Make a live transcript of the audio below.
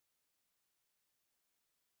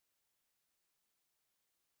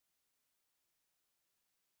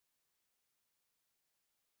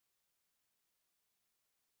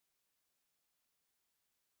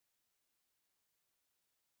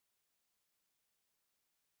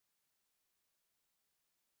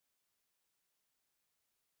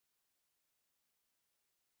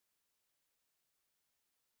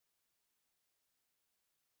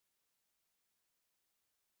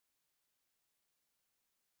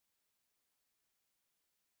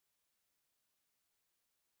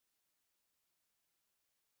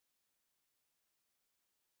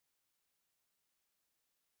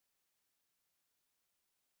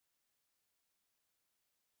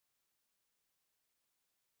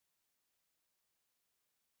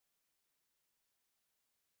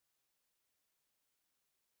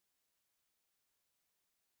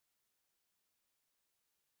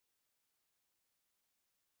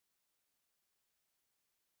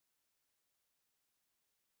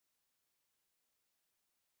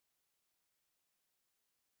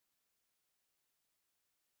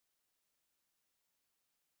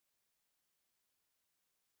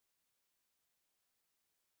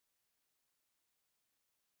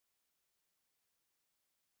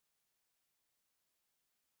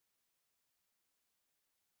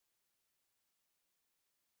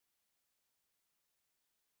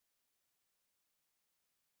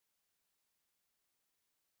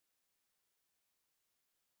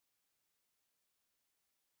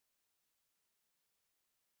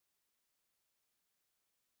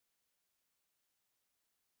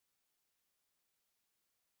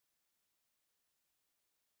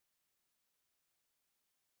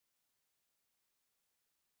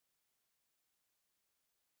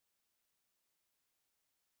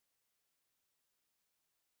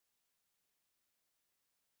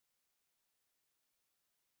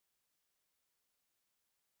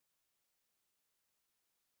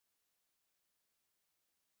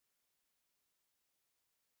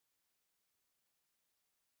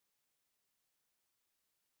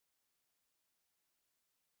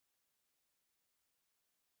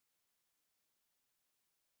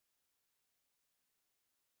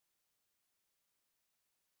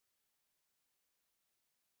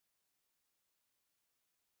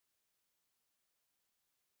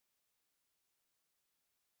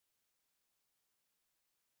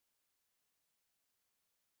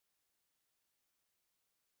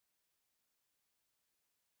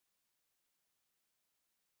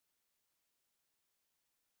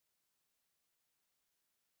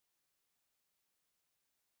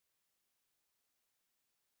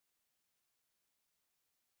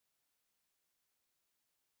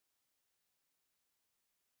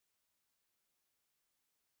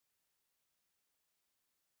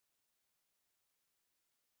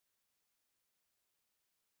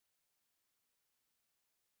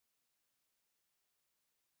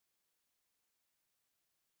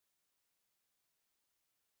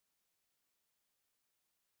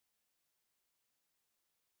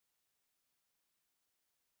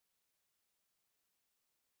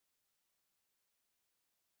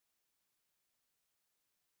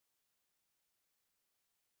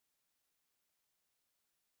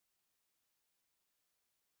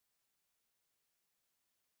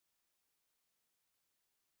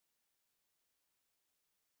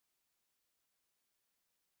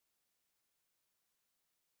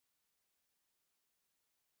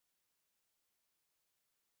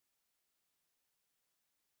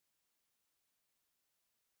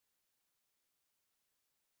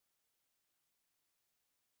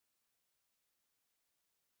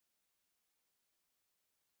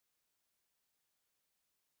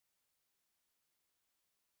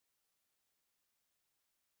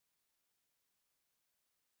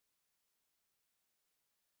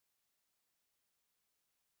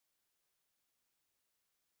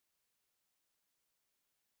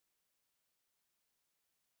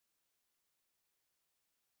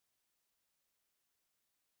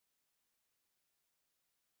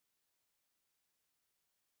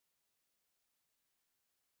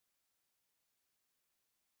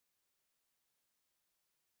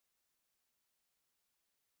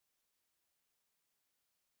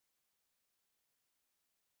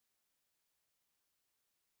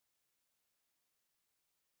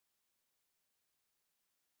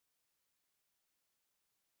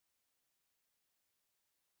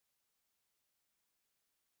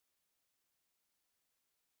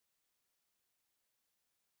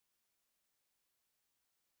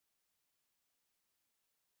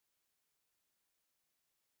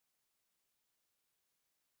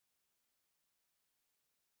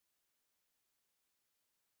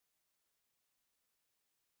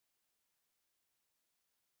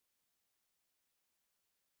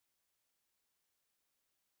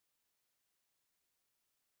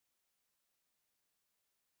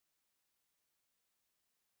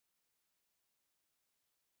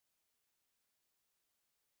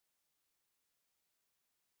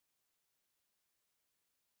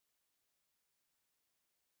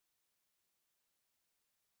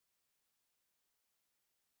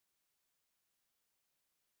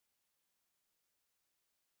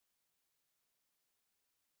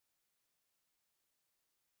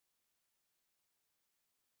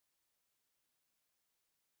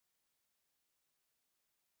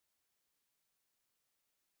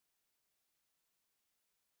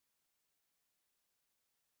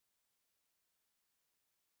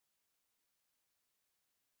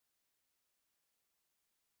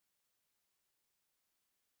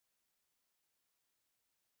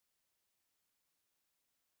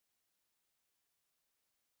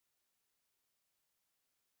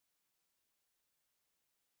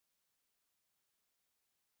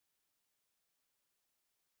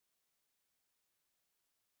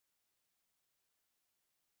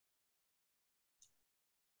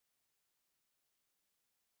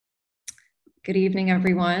Good evening,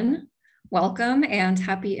 everyone. Welcome and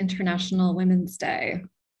happy International Women's Day.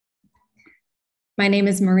 My name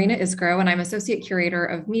is Marina Isgro, and I'm Associate Curator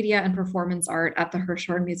of Media and Performance Art at the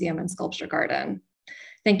Hirshhorn Museum and Sculpture Garden.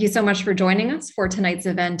 Thank you so much for joining us for tonight's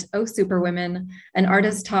event, Oh Superwomen, an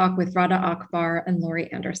artist talk with Rada Akbar and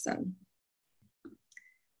Laurie Anderson.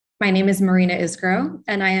 My name is Marina Isgro,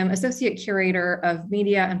 and I am Associate Curator of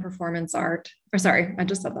Media and Performance Art,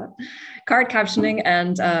 Card captioning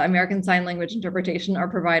and American Sign Language interpretation are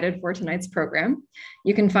provided for tonight's program.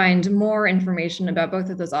 You can find more information about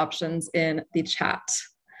both of those options in the chat.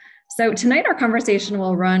 So tonight our conversation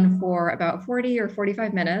will run for about 40 or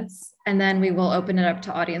 45 minutes, and then we will open it up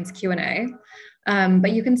to audience Q&A.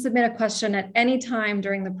 But you can submit a question at any time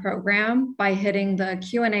during the program by hitting the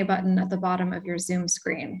Q&A button at the bottom of your Zoom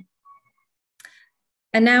screen.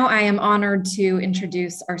 And now I am honored to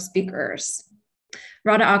introduce our speakers.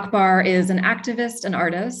 Rada Akbar is an activist and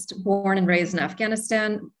artist born and raised in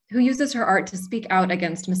Afghanistan who uses her art to speak out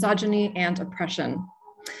against misogyny and oppression.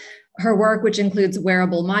 Her work, which includes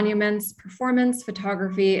wearable monuments, performance,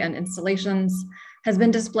 photography, and installations, has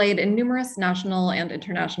been displayed in numerous national and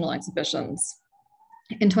international exhibitions.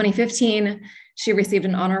 In 2015, she received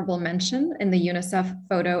an honorable mention in the UNICEF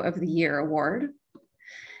Photo of the Year award.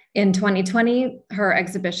 In 2020, her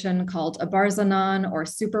exhibition called Abarzanan, or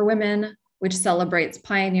Superwomen, which celebrates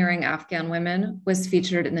pioneering Afghan women, was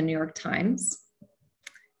featured in the New York Times.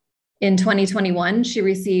 In 2021, she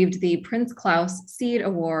received the Prince Claus Seed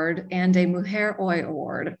Award and a MujerHoy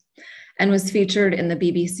Award, and was featured in the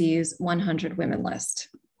BBC's 100 Women list.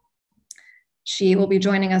 She will be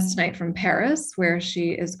joining us tonight from Paris, where she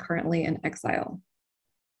is currently in exile.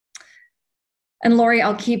 And Laurie,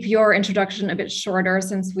 I'll keep your introduction a bit shorter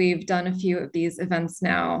since we've done a few of these events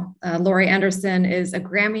now. Laurie Anderson is a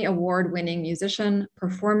Grammy Award-winning musician,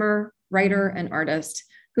 performer, writer, and artist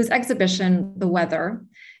whose exhibition, The Weather,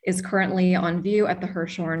 is currently on view at the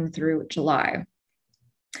Hirshhorn through July.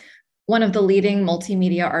 One of the leading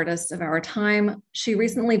multimedia artists of our time, she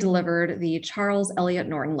recently delivered the Charles Eliot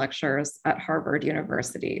Norton Lectures at Harvard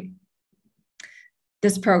University.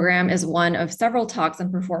 This program is one of several talks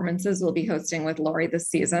and performances we'll be hosting with Laurie this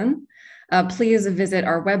season. Please visit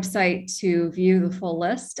our website to view the full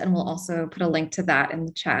list, and we'll also put a link to that in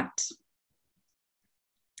the chat.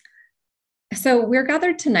 So we're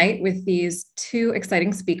gathered tonight with these two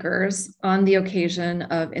exciting speakers on the occasion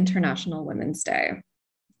of International Women's Day.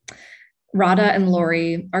 Rada and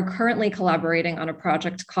Laurie are currently collaborating on a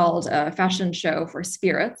project called a Fashion Show for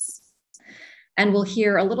Spirits, and we'll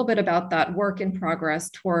hear a little bit about that work in progress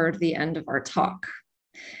toward the end of our talk.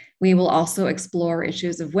 We will also explore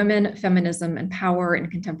issues of women, feminism, and power in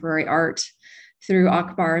contemporary art through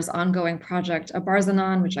Akbar's ongoing project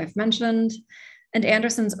Abarzanan, which I've mentioned, and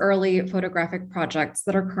Anderson's early photographic projects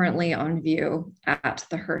that are currently on view at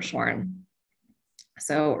the Hirshhorn.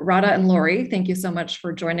 So Rada and Laurie, thank you so much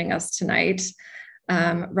for joining us tonight.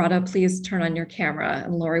 Rada, please turn on your camera,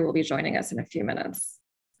 and Laurie will be joining us in a few minutes.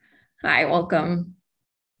 Hi, welcome.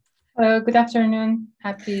 Good afternoon.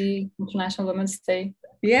 Happy International Women's Day.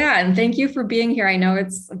 Yeah, and thank you for being here. I know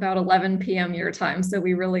it's about 11 p.m. your time, so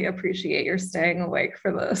we really appreciate your staying awake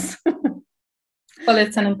for this. Well,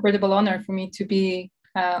 it's an incredible honor for me to be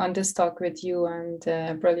on this talk with you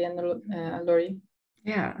and brilliant Laurie.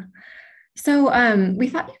 Yeah. So we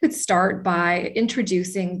thought you could start by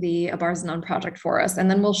introducing the Abarzanan project for us, and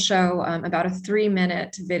then we'll show about a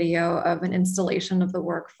 3-minute video of an installation of the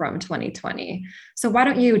work from 2020. So why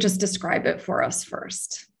don't you just describe it for us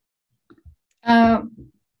first?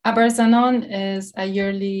 Abarzanan is a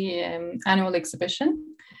yearly annual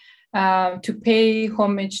exhibition to pay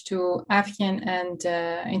homage to Afghan and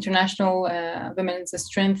international women's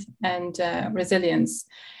strength and resilience.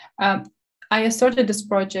 I started this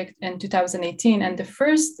project in 2018, and the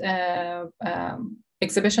first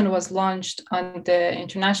exhibition was launched on the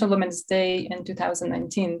International Women's Day in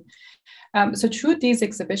 2019. So through these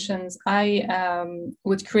exhibitions, I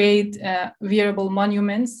would create wearable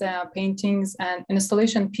monuments, paintings, and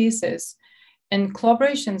installation pieces in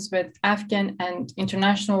collaborations with Afghan and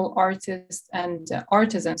international artists and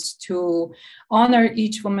artisans to honor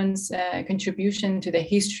each woman's contribution to the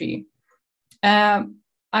history.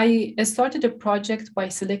 I started a project by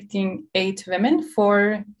selecting 8 women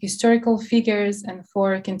for historical figures and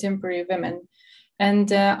for contemporary women. And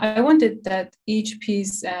I wanted that each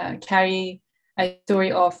piece carry a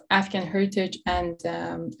story of Afghan heritage and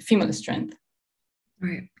female strength. All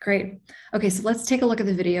right, great. Okay, so let's take a look at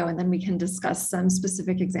the video and then we can discuss some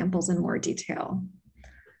specific examples in more detail.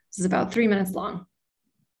 This is about 3 minutes long.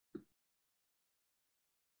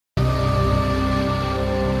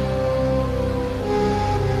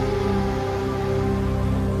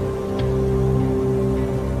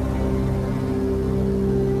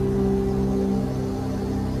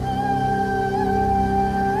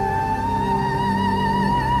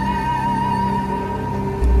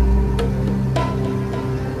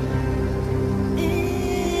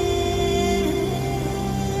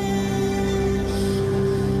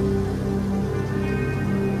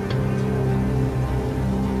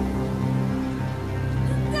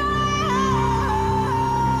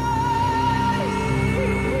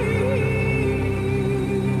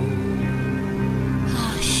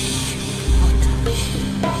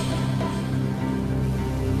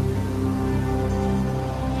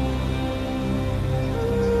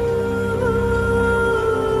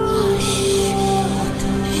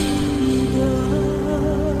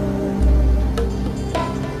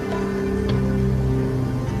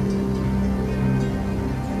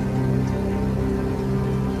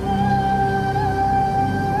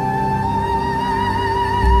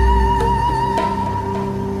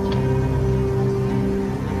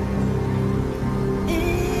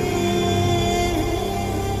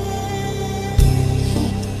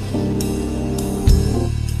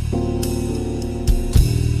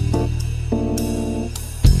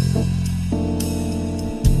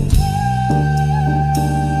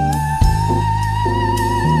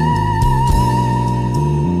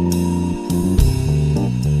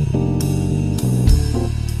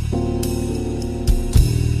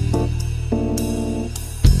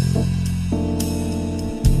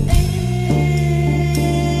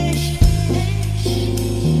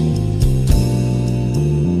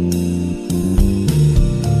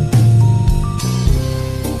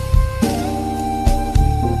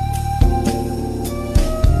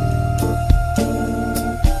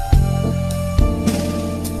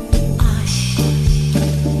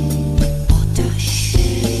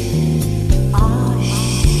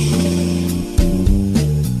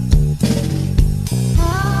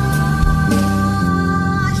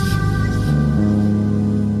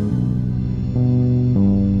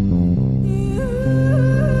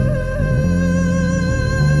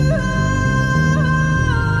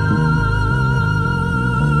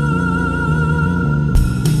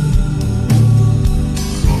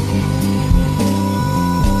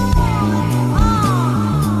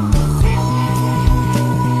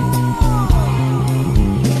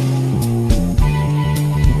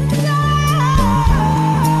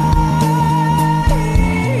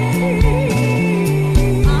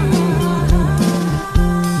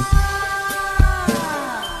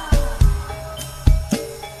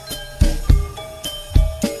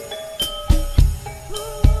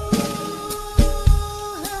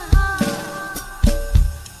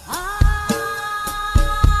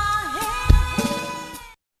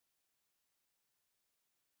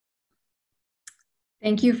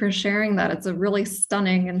 Thank you for sharing that. It's a really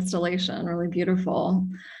stunning installation, really beautiful.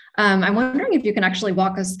 I'm wondering if you can actually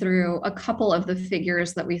walk us through a couple of the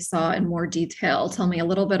figures that we saw in more detail. Tell me a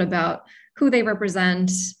little bit about who they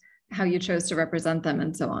represent, how you chose to represent them,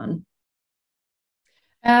 and so on.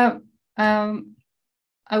 Uh, um,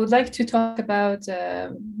 I would like to talk about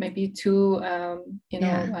maybe two,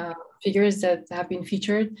 figures that have been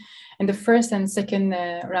featured in the first and second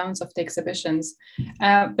rounds of the exhibitions.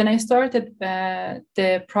 When I started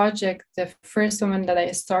the project, the first woman that I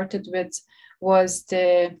started with was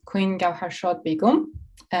the Queen Gawharshad Begum,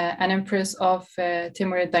 an empress of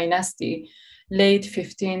Timurid dynasty, late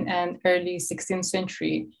 15th and early 16th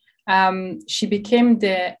century. She became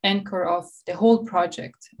the anchor of the whole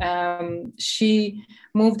project. She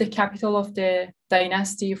moved the capital of the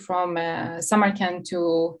dynasty from Samarkand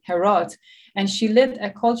to Herat, and she led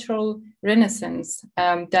a cultural renaissance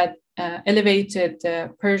that elevated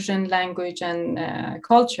Persian language and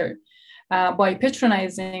culture by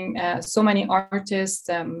patronizing so many artists,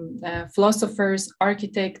 philosophers,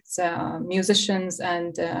 architects, musicians,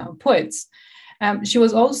 and poets. She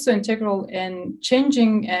was also integral in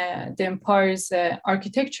changing the empire's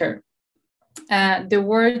architecture. The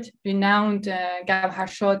world-renowned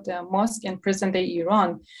Gawharshad Mosque in present-day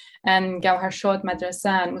Iran and Gawharshad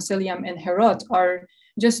Madrasa and Mausoleum in Herat are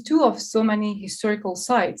just two of so many historical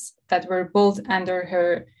sites that were built under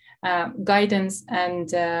her guidance and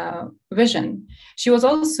vision. She was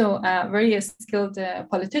also a very skilled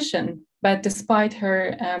politician, but despite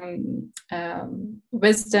her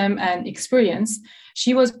wisdom and experience,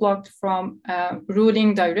 she was blocked from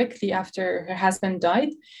ruling directly after her husband died.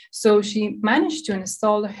 So she managed to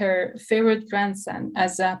install her favorite grandson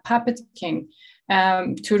as a puppet king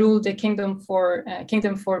to rule the kingdom for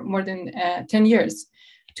more than 10 years.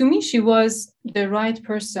 To me, she was the right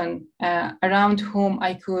person around whom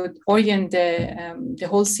I could orient the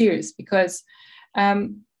whole series, because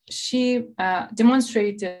she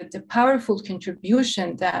demonstrated the powerful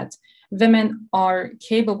contribution that women are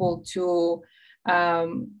capable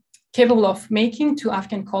of making to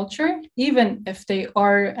Afghan culture, even if they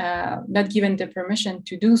are not given the permission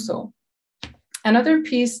to do so. Another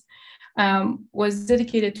piece was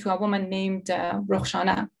dedicated to a woman named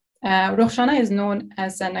Rokhshana. Rokhshana is known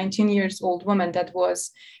as a 19-year-old woman that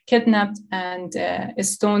was kidnapped and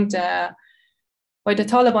stoned by the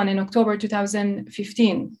Taliban in October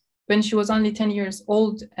 2015. When she was only 10 years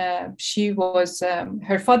old,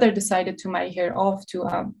 her father decided to marry her off to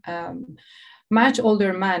a much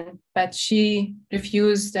older man, but she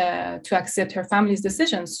refused to accept her family's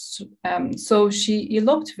decisions. So she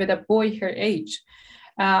eloped with a boy her age,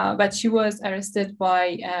 but she was arrested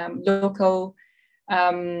by local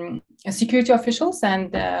security officials,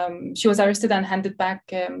 and she was arrested and handed back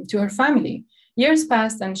to her family. Years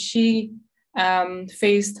passed, and she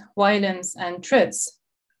faced violence and threats.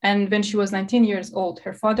 And when she was 19 years old,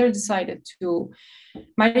 her father decided to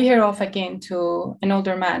marry her off again to an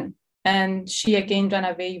older man. And she again ran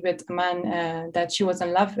away with a man that she was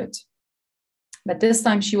in love with. But this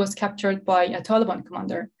time she was captured by a Taliban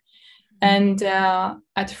commander. And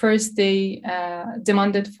at first they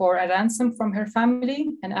demanded for a ransom from her family.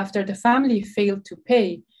 And after the family failed to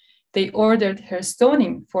pay, they ordered her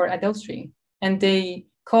stoning for adultery. And they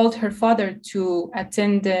called her father to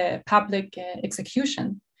attend the public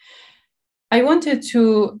execution. I wanted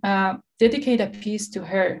to dedicate a piece to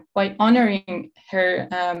her by honoring her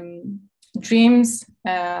dreams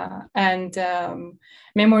and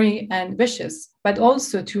memory and wishes, but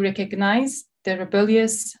also to recognize the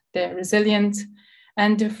rebellious, the resilient,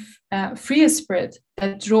 and the free spirit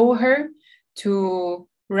that drove her to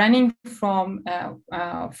running from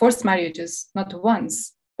forced marriages, not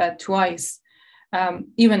once, but twice,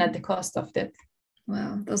 even at the cost of death.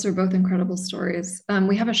 Wow, those are both incredible stories.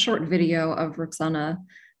 We have a short video of Roxana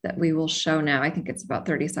that we will show now. I think it's about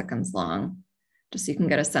 30 seconds long, just so you can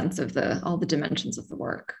get a sense of all the dimensions of the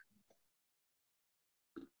work.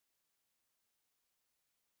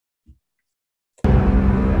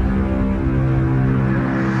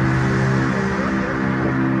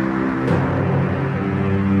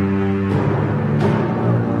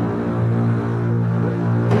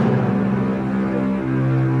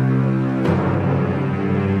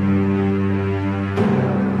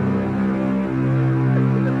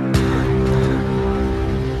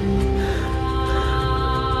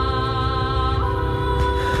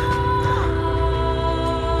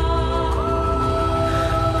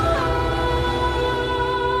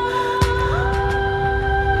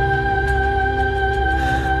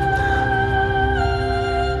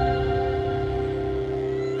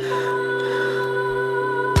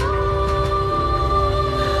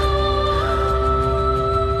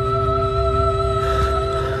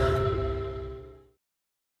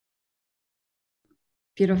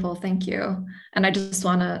 Beautiful. Thank you. And I just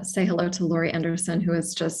want to say hello to Laurie Anderson, who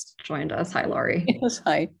has just joined us. Hi, Laurie. Yes,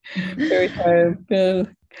 hi. Very tired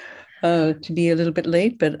to be a little bit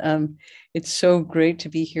late, but it's so great to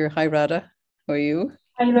be here. Hi, Rada. How are you?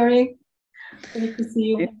 Hi, Laurie. Great to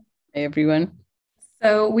see you. Hey, everyone.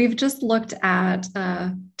 So we've just looked at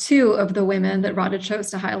two of the women that Rada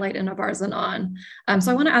chose to highlight in Abarzanan.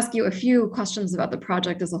 So I want to ask you a few questions about the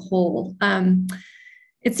project as a whole.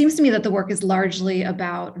 It seems to me that the work is largely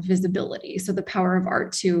about visibility. So the power of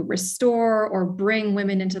art to restore or bring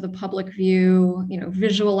women into the public view,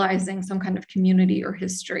 visualizing some kind of community or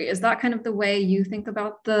history. Is that kind of the way you think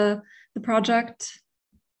about the project?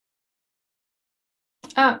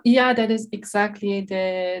 Yeah, that is exactly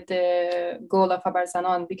the goal of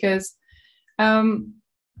Abarzanan, because I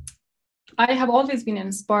have always been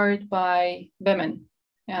inspired by women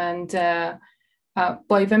and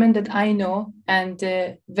by women that I know and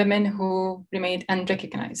women who remained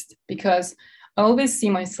unrecognized, because I always see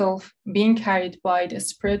myself being carried by the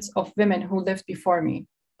spirits of women who lived before me.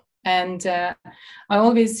 And I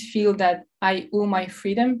always feel that I owe my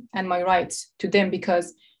freedom and my rights to them,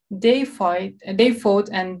 because they fought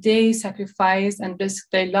and they sacrificed and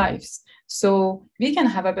risked their lives. So we can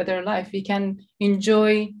have a better life. We can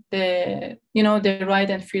enjoy the right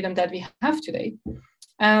and freedom that we have today.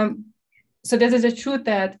 So this is the truth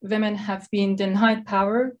that women have been denied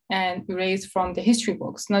power and erased from the history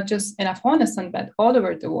books, not just in Afghanistan, but all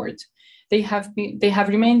over the world. They have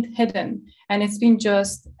remained hidden. And it's been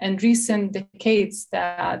just in recent decades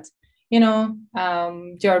that, they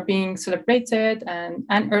are being celebrated and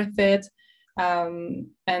unearthed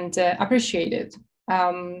and appreciated.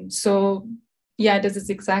 So yeah, this is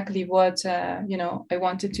exactly what, I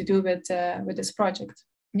wanted to do with this project.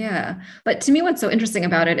 Yeah. But to me, what's so interesting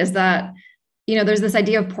about it is that there's this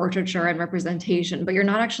idea of portraiture and representation, but you're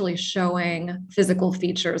not actually showing physical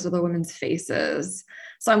features of the women's faces.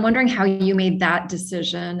 So I'm wondering how you made that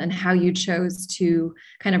decision and how you chose to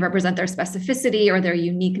kind of represent their specificity or their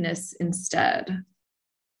uniqueness instead.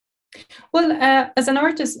 Well, as an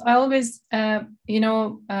artist, I always, like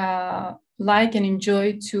and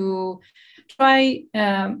enjoy to try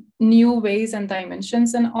new ways and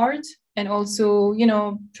dimensions in art. And also,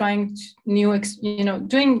 trying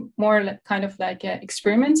doing more kind of like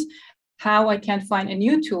experiments, how I can find a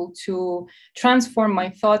new tool to transform my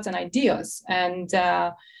thoughts and ideas. And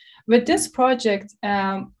with this project,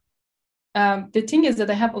 the thing is that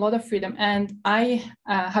I have a lot of freedom, and I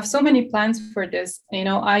have so many plans for this.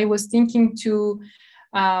 I was thinking to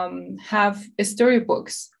have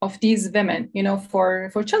storybooks of these women,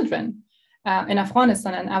 for children. In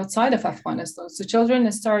Afghanistan and outside of Afghanistan. So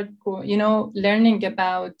children start, learning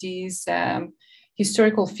about these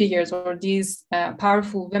historical figures or these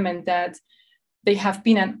powerful women that they have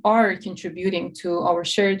been and are contributing to our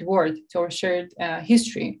shared world, to our shared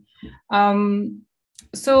history. In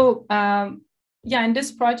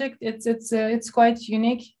this project, it's quite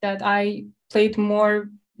unique that I played more,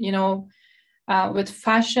 with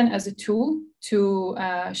fashion as a tool to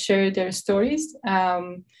share their stories.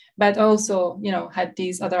 But also, had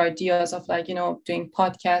these other ideas of doing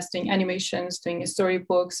podcasting, animations, doing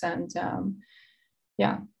storybooks, and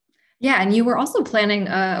yeah. Yeah, and you were also planning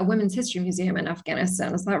a women's history museum in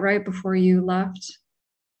Afghanistan. Is that right? Before you left?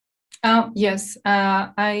 Yes,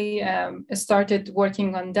 I started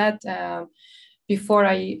working on that before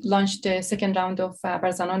I launched the second round of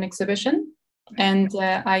Abarzanan exhibition. And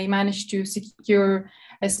I managed to secure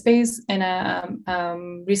a space in a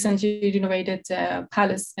recently renovated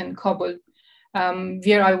palace in Kabul,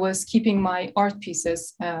 where I was keeping my art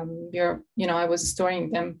pieces, where I was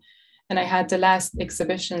storing them, and I had the last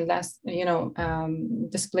exhibition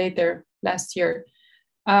displayed there last year.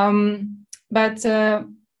 But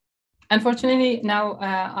unfortunately, now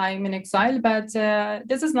I'm in exile. But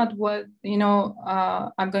this is not what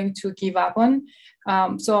I'm going to give up on.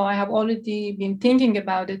 So I have already been thinking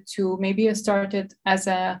about it to maybe start it as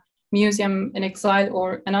a museum in exile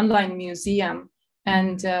or an online museum.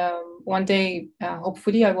 And one day,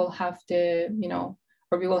 hopefully, I will have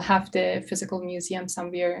or we will have the physical museum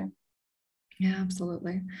somewhere. Yeah,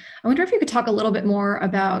 absolutely. I wonder if you could talk a little bit more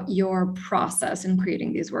about your process in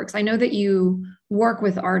creating these works. I know that you work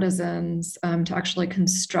with artisans to actually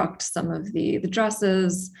construct some of the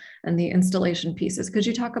dresses and the installation pieces. Could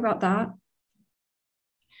you talk about that?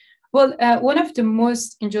 Well, one of the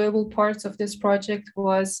most enjoyable parts of this project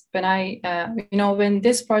was when when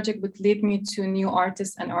this project would lead me to new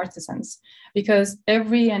artists and artisans, because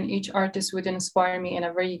every and each artist would inspire me in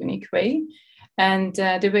a very unique way. And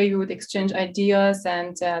the way we would exchange ideas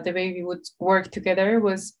and the way we would work together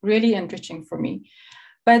was really enriching for me.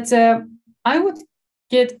 But I would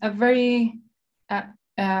get a very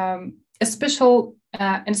a special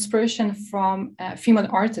inspiration from female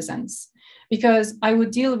artisans, because I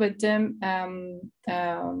would deal with them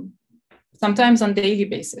sometimes on daily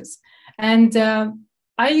basis. And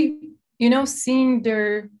I, seeing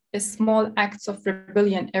their small acts of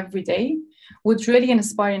rebellion every day would really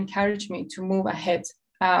inspire and encourage me to move ahead.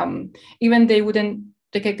 Even they wouldn't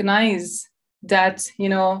recognize that,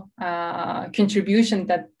 contribution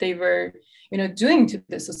that they were, doing to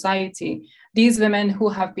the society. These women who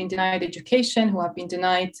have been denied education, who have been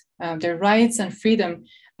denied their rights and freedom,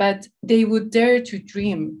 but they would dare to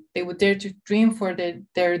dream. They would dare to dream for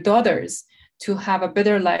their daughters to have a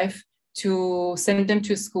better life, to send them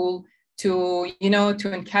to school, to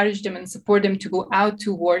encourage them and support them to go out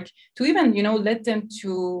to work, to even, let them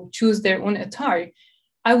to choose their own attire.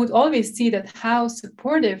 I would always see that how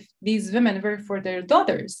supportive these women were for their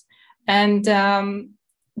daughters. And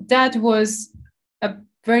that was a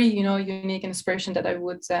very, unique inspiration that I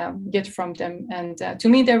would get from them. And to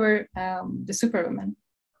me, they were the Superwomen.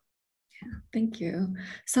 Thank you.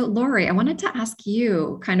 So Laurie, I wanted to ask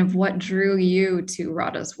you kind of what drew you to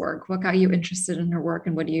Rada's work? What got you interested in her work,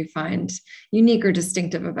 and what do you find unique or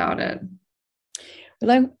distinctive about it?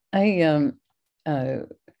 Well, I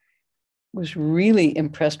was really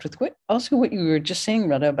impressed with what you were just saying,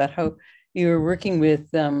 Rada, about how you were working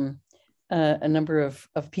with a number of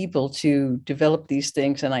people to develop these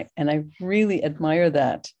things. And I really admire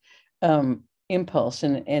that impulse.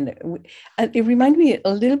 And it reminded me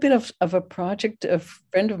a little bit of a project of a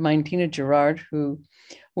friend of mine, Tina Gerard, who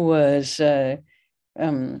was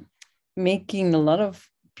making a lot of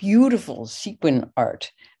beautiful sequin art.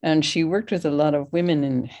 And she worked with a lot of women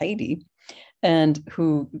in Haiti and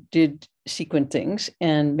who did sequin things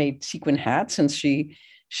and made sequin hats. And she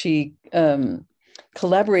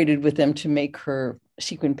collaborated with them to make her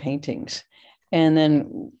sequin paintings. And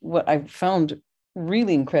then what I found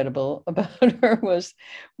really incredible about her was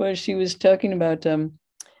she was talking about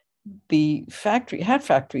the hat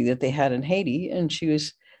factory that they had in Haiti. And she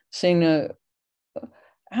was saying,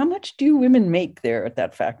 how much do women make there at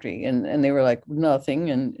that factory? And they were like, nothing.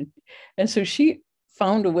 And so she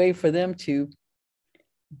found a way for them to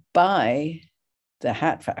buy the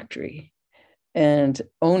hat factory and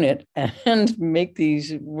own it and make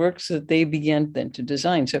these works that they began then to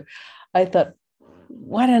design. So I thought,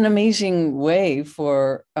 what an amazing way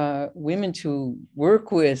for women to work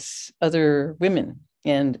with other women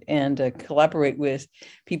and collaborate with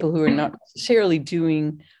people who are not necessarily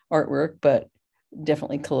doing artwork, but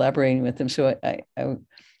definitely collaborating with them. So I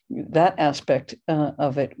that aspect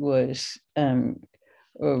of it was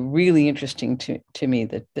really interesting to me,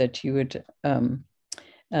 that you would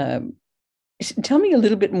tell me a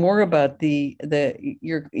little bit more about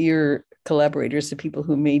your collaborators, the people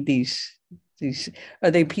who made these.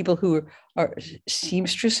 Are they people who are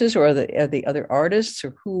seamstresses, or are they other artists,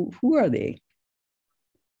 or who are they?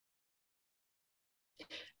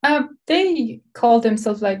 They call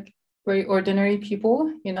themselves like very ordinary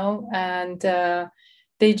people, and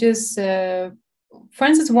they just, for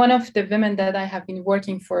instance, one of the women that I have been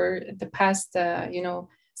working for the past,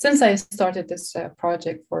 since I started this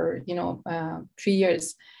project for, 3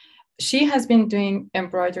 years, she has been doing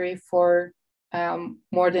embroidery for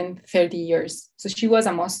more than 30 years. So she was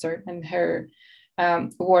a master in her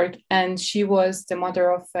work, and she was the mother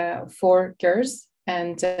of 4 girls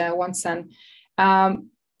and 1 son.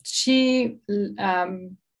 She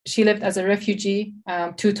lived as a refugee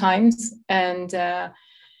 2 times, and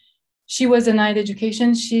she was denied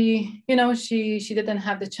education. She didn't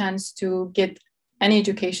have the chance to get any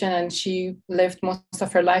education, and she lived most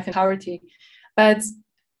of her life in poverty. But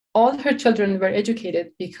all her children were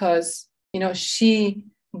educated because she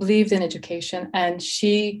believed in education, and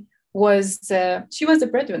she was the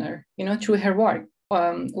breadwinner, through her work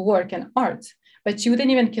and art. But she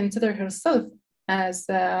wouldn't even consider herself as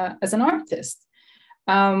an artist.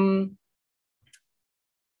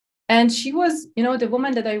 And she was, the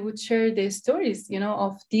woman that I would share the stories,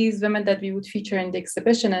 of these women that we would feature in the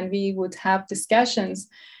exhibition, and we would have discussions.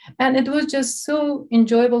 And it was just so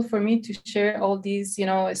enjoyable for me to share all these,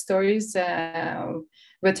 stories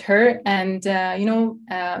with her, and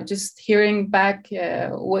just hearing back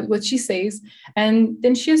what she says. And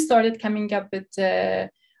then she started coming up with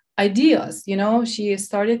ideas. She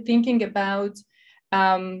started thinking about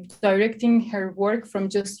directing her work from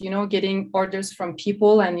just getting orders from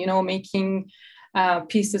people and making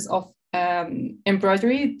pieces of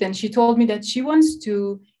embroidery. Then she told me that she wants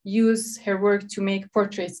to use her work to make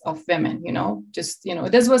portraits of women.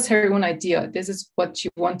 This was her own idea. This is what she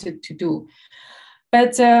wanted to do.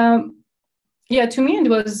 But to me, it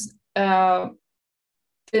was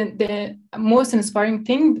the most inspiring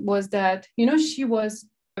thing was that, you know, she was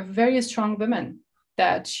a very strong woman,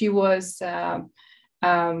 that she was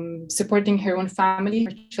supporting her own family,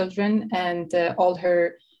 her children, and all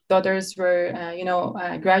her daughters were,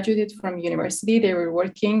 graduated from university. They were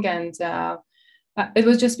working, and it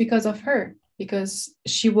was just because of her, because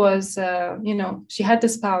she was, she had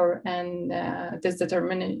this power and this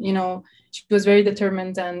determined, she was very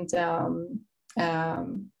determined, and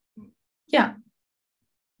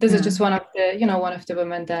this is just one of the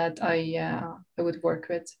women that I would work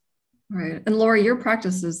with. Right. And Laurie, your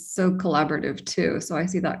practice is so collaborative too. So I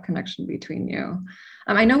see that connection between you.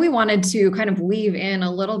 I know we wanted to kind of weave in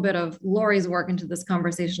a little bit of Laurie's work into this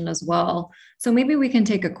conversation as well. So maybe we can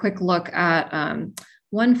take a quick look at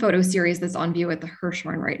one photo series that's on view at the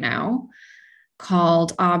Hirshhorn right now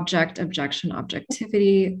called Object, Objection,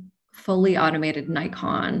 Objectivity, Fully Automated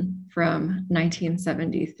Nikon from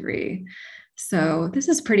 1973. So this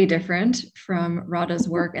is pretty different from Rada's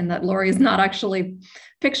work in that Laurie is not actually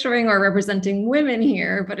picturing or representing women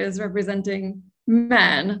here, but is representing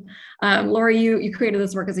men. Laurie, you created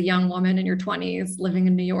this work as a young woman in your 20s, living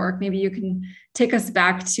in New York. Maybe you can take us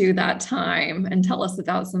back to that time and tell us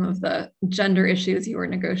about some of the gender issues you were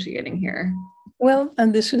negotiating here. Well,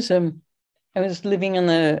 and this is, I was living on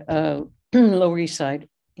the Lower East Side,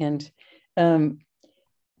 and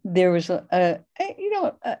there was a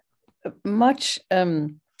much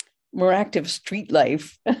more active street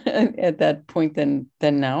life at that point than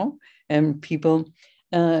now, and people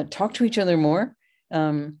talk to each other more.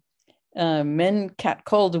 Men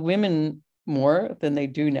catcalled women more than they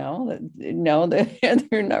do now. Now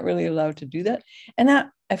they're not really allowed to do that, and that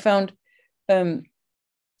I found, I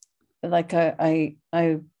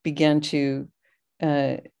began to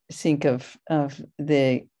think of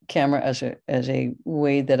the camera as a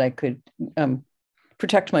way that I could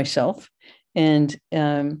protect myself, and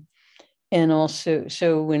also,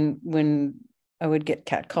 so when I would get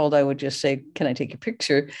catcalled, I would just say, "Can I take a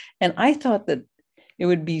picture?" And I thought that it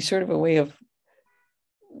would be sort of a way of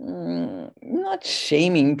not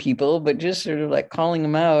shaming people, but just sort of like calling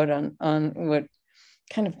them out on what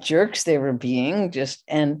kind of jerks they were being.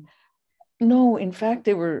 And no, in fact,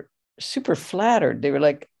 they were super flattered. They were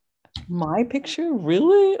like, "My picture,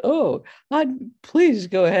 really? Oh, please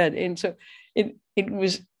go ahead." And so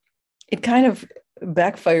it kind of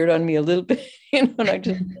backfired on me a little bit, and I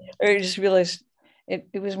just realized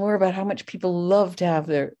it was more about how much people love to have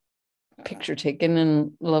their picture taken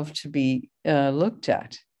and love to be looked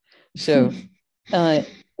at. So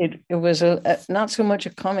it was not so much a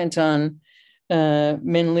comment on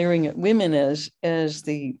men leering at women as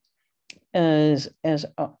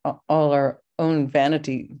all our own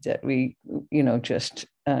vanity, that we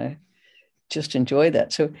just enjoy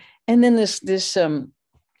that. So, and then this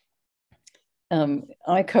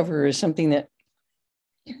eye cover is something that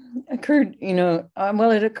occurred,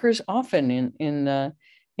 it occurs often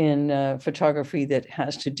in photography that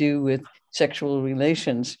has to do with sexual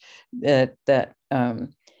relations, and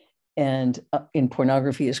in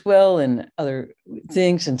pornography as well, and other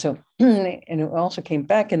things. And so, and it also came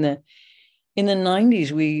back in the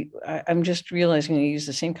 90s. I'm just realizing we use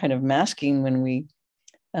the same kind of masking when we,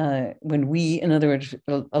 in other words,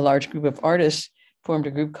 a large group of artists formed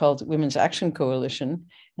a group called Women's Action Coalition.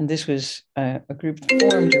 And this was a group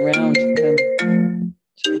formed around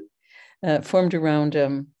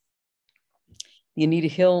the Anita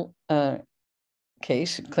Hill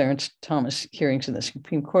case, Clarence Thomas hearings in the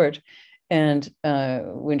Supreme Court. And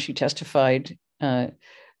when she testified,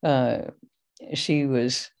 she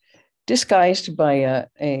was disguised by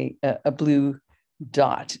a blue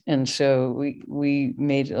dot. And so we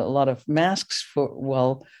made a lot of masks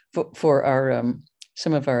for our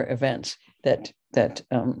some of our events that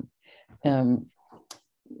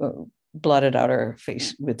blotted out our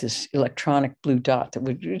face with this electronic blue dot that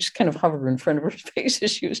would just kind of hover in front of her face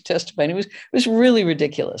as she was testifying. It was really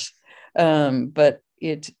ridiculous, but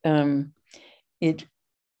it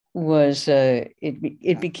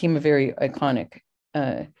became a very iconic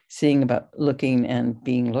thing about looking and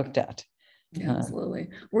being looked at. Yeah, absolutely.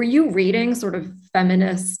 Were you reading sort of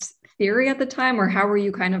feminist theory at the time, or how were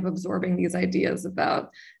you kind of absorbing these ideas about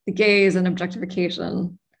the gaze and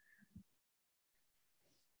objectification?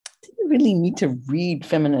 Didn't really need to read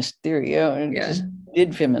feminist theory. Just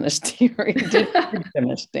did feminist theory, did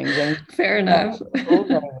feminist things. Fair enough.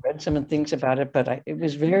 I read some of the things about it, but it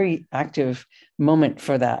was very active moment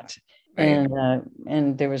for that. Right.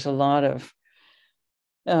 And there was a lot of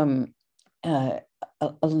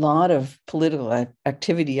political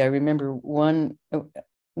activity. I remember one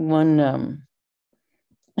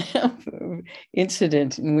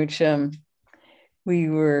incident in which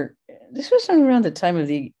this was around the time of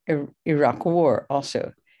the Iraq War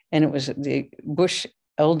also. And it was the Bush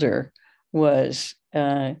elder was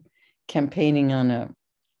campaigning on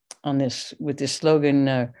this with this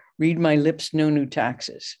slogan, read my lips, no new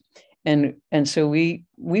taxes. And so we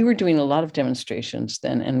were doing a lot of demonstrations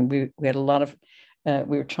then, and we had a lot of,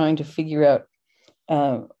 we were trying to figure out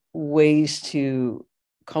ways to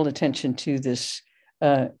call attention to this,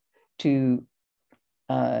 to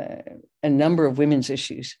a number of women's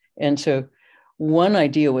issues. And so one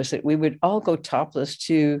idea was that we would all go topless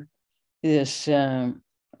to this, it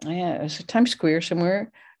was a Times Square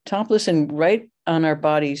somewhere, topless and write on our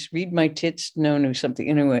bodies, read my tits, no new something.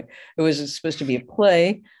 Anyway, it was supposed to be a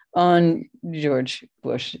play on George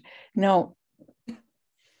Bush. Now,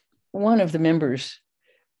 one of the members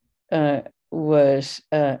was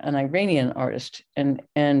an Iranian artist,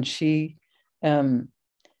 and she, and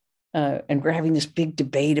we're having this big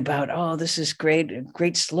debate about, oh, this is great, a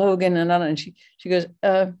great slogan, and she goes,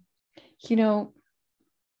 you know,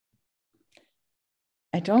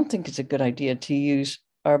 I don't think it's a good idea to use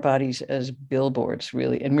our bodies as billboards,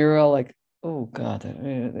 really. And we were all like, oh God,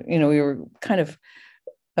 you know, we were kind of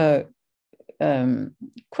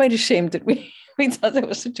quite ashamed that we thought that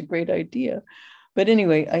was such a great idea. But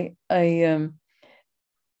anyway, I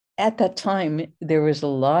at that time there was a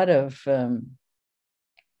lot of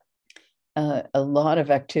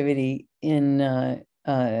activity in.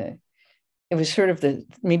 It was sort of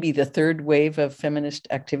maybe the third wave of feminist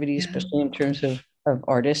activity, especially in terms of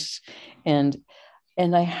artists, and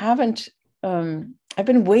I haven't. I've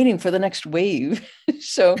been waiting for the next wave.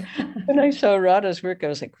 So when I saw Rada's work, I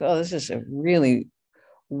was like, "Oh, this is a really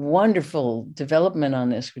wonderful development on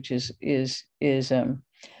this," which is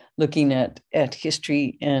looking at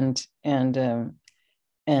history and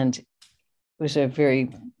was a very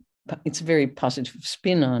positive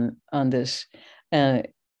spin on this.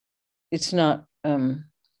 It's not.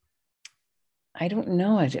 I don't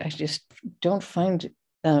know. I just don't find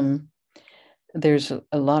there's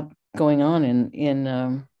a lot going on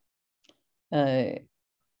in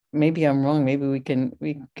maybe I'm wrong. Maybe we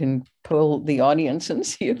can poll the audience and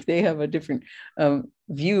see if they have a different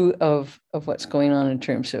view of what's going on in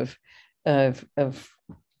terms of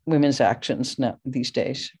women's actions now these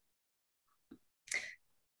days.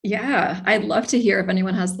 Yeah, I'd love to hear if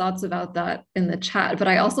anyone has thoughts about that in the chat. But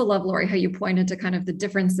I also love, Laurie, how you pointed to kind of the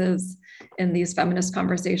differences in these feminist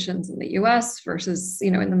conversations in the US versus,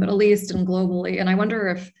 in the Middle East and globally. And I wonder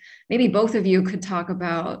if maybe both of you could talk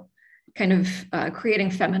about kind of creating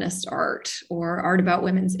feminist art or art about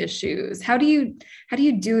women's issues. How do you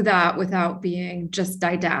do that without being just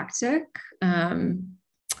didactic? I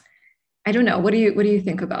don't know. What do you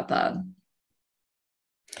think about that?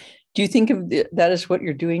 Do you think of that as what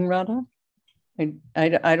you're doing, Rada?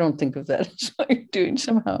 I don't think of that as what you're doing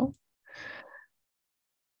somehow.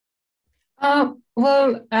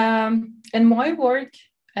 Well, in my work,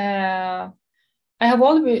 I have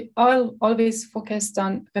always focused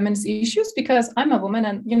on women's issues because I'm a woman,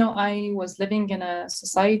 and I was living in a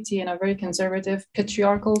society, in a very conservative,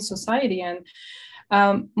 patriarchal society, and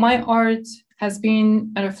my art has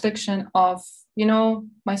been a reflection of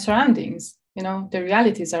my surroundings. The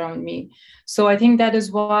realities around me. So I think that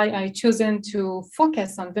is why I chosen to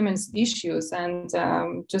focus on women's issues and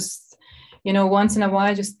just, once in a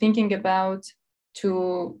while, just thinking about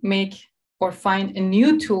to make or find a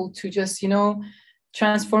new tool to just,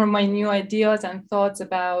 transform my new ideas and thoughts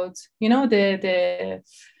about, the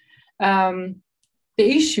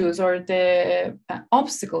issues or the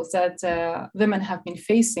obstacles that women have been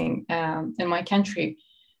facing in my country,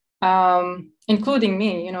 including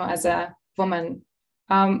me, as a woman.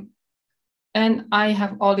 And I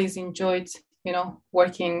have always enjoyed,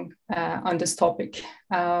 working on this topic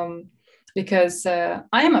because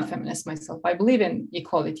I am a feminist myself. I believe in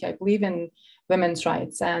equality. I believe in women's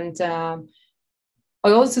rights. And I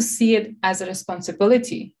also see it as a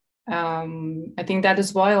responsibility. I think that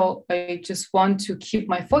is why I just want to keep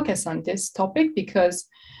my focus on this topic because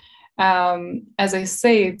as I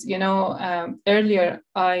said, earlier,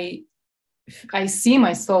 I see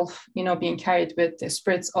myself, being carried with the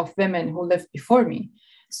spirits of women who lived before me.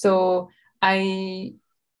 So I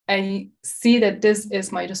see that this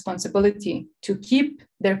is my responsibility to keep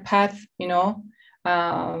their path, to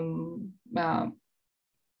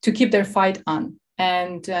keep their fight on.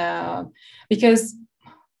 And because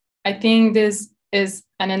I think this is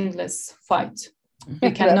an endless fight.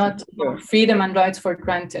 We cannot take freedom and rights for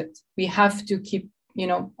granted. We have to keep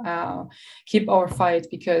our fight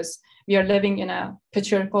because we are living in a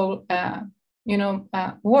patriarchal,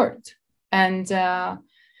 world. And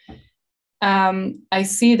I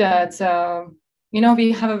see that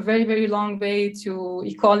we have a very, very long way to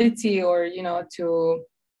equality, or, to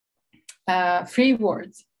free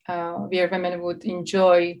world, where women would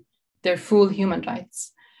enjoy their full human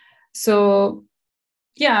rights. So,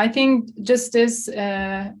 yeah, I think just this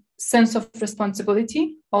sense of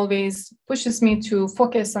responsibility always pushes me to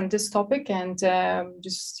focus on this topic, and and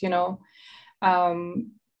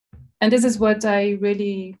this is what I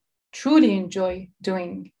really truly enjoy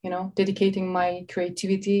doing, dedicating my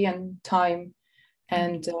creativity and time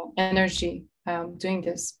and energy doing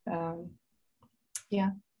this.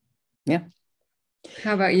 Yeah.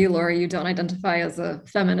 How about you, Laurie? You don't identify as a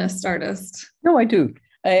feminist artist. No, I do.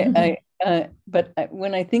 But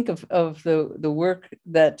when I think of the work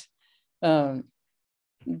that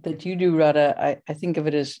that you do, Rada, I think of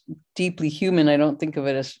it as deeply human. I don't think of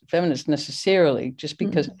it as feminist necessarily, just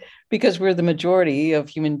because we're the majority of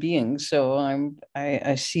human beings. So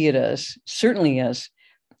I see it as certainly as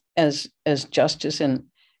justice and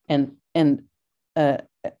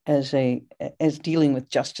as dealing with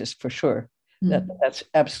justice, for sure. That's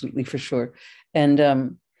absolutely for sure.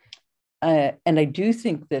 And I do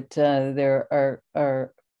think that there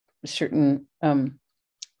are certain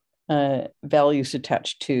values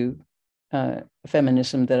attached to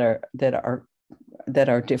feminism that are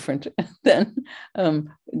different than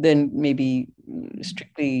maybe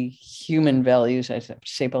strictly human values. I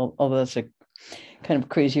say, although that's a kind of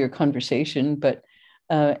crazier conversation, but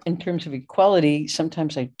in terms of equality,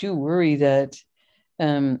 sometimes I do worry that,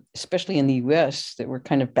 especially in the US, that we're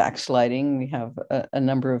kind of backsliding. We have a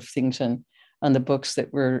number of things on the books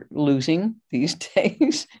that we're losing these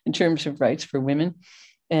days in terms of rights for women.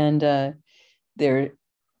 And there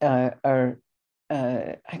are,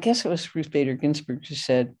 I guess it was Ruth Bader Ginsburg who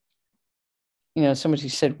said, somebody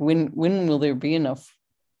said, when will there be enough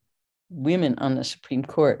women on the Supreme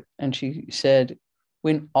Court? And she said,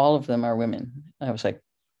 when all of them are women. I was like,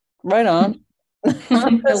 right on.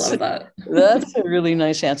 I love that. That's a really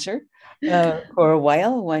nice answer. For a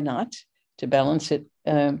while, why not? To balance it.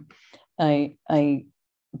 I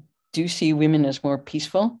do see women as more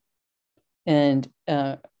peaceful and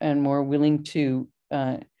more willing to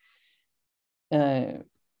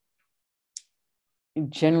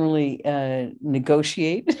generally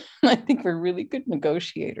negotiate. I think we're really good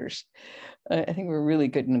negotiators. I think we're really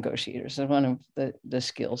good negotiators. It's one of the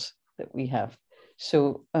skills that we have.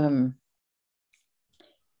 So, and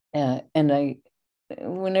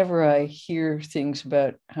whenever I hear things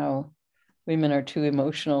about how women are too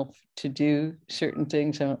emotional to do certain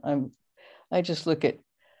things, I just look at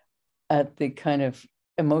the kind of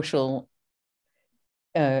emotional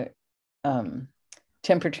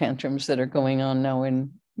temper tantrums that are going on now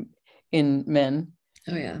in men.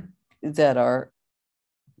 Oh yeah, that are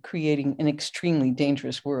creating an extremely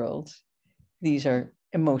dangerous world. These are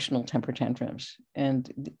emotional temper tantrums,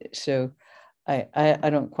 and so I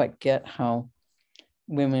don't quite get how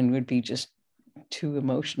women would be just too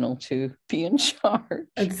emotional to be in charge.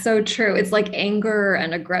 It's so true. It's like anger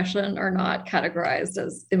and aggression are not categorized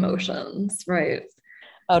as emotions, right?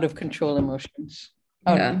 Out of control emotions.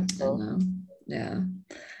 Yeah.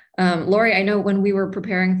 Laurie, I know when we were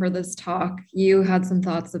preparing for this talk, you had some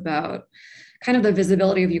thoughts about kind of the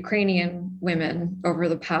visibility of Ukrainian women over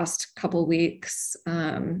the past couple weeks.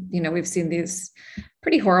 We've seen these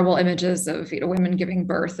pretty horrible images of women giving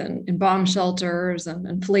birth in bomb shelters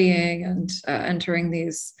and fleeing and entering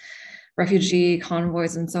these refugee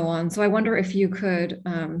convoys and so on. So I wonder if you could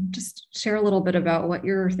just share a little bit about what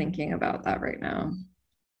you're thinking about that right now.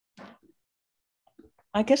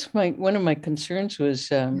 I guess one of my concerns was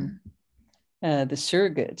the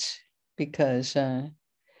surrogates, because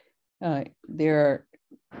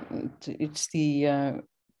it's the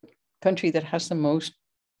country that has the most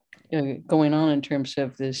going on in terms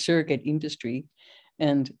of the surrogate industry,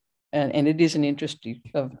 and it is an industry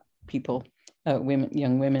of people,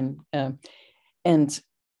 young women, and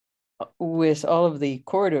with all of the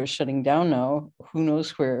corridors shutting down now, who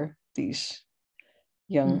knows where these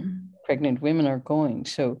young pregnant women are going.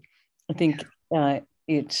 So I think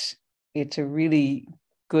it's a really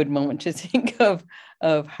good moment to think of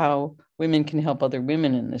how women can help other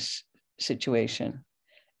women in this situation,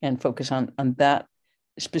 and focus on that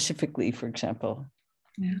specifically, for example.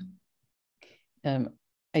 Yeah.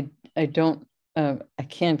 I don't I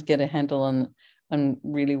can't get a handle on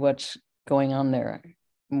really what's going on there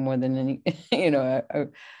more than any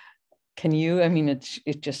can you? I mean,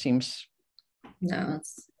 it just seems, no,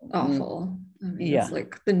 it's awful. I mean, yeah. It's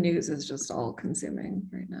like the news is just all consuming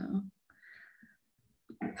right now.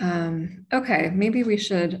 Okay, maybe we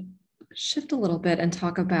should shift a little bit and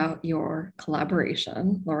talk about your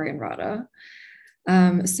collaboration, Laurie and Rada.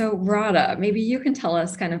 So Rada, maybe you can tell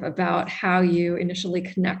us kind of about how you initially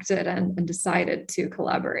connected and decided to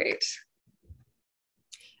collaborate.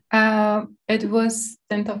 It was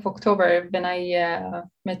 10th of October when I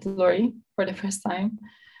met Laurie for the first time.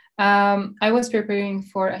 I was preparing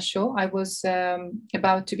for a show. I was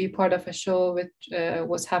about to be part of a show which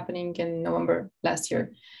was happening in November last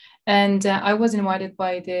year. And I was invited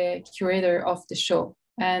by the curator of the show.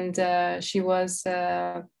 And she was,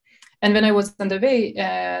 and when I was on the way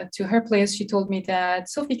to her place, she told me that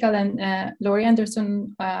Sophie and Laurie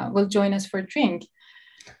Anderson will join us for a drink.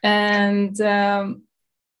 And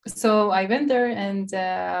so I went there, and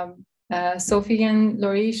Sophie and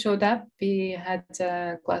Laurie showed up. We had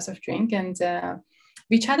a glass of drink, and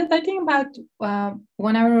we chatted, I think, about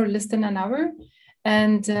 1 hour or less than an hour.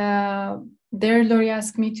 And there, Laurie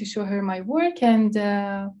asked me to show her my work, and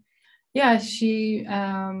she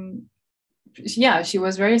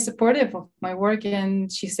was very supportive of my work,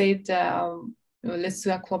 and she said, "Let's do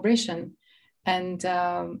a collaboration." And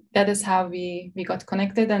that is how we got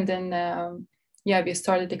connected, and then. We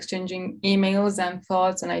started exchanging emails and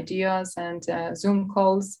thoughts and ideas and Zoom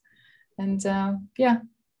calls. And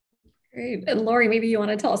Great. And Laurie, maybe you want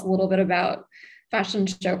to tell us a little bit about Fashion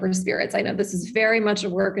Show for Spirits. I know this is very much a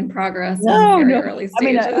work in progress. Early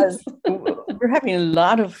stages. We're having a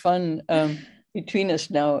lot of fun between us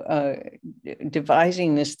now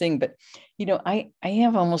devising this thing. But, I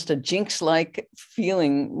have almost a jinx-like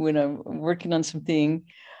feeling when I'm working on something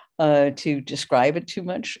to describe it too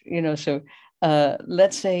much, so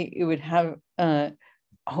let's say it would have,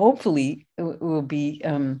 hopefully it will be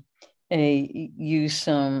use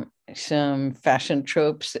some fashion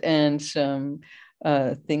tropes and some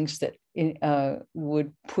things that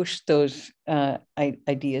would push those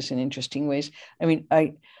ideas in interesting ways. I mean,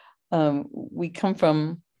 we come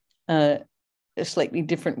from slightly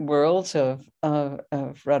different worlds of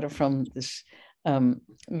rather from this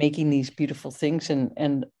making these beautiful things,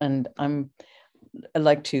 and I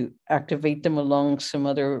like to activate them along some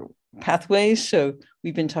other pathways. So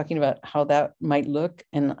we've been talking about how that might look,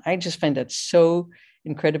 and I just find that so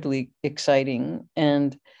incredibly exciting.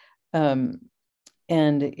 And it's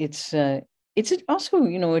also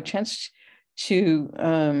a chance to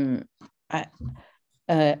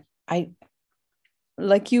I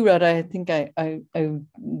like you, Rada. I think I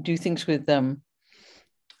do things with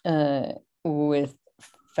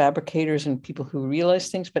fabricators and people who realize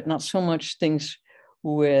things, but not so much things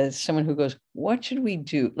with someone who goes, what should we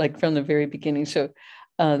do? Like from the very beginning. So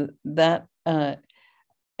as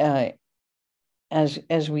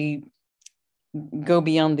we go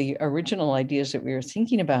beyond the original ideas that we were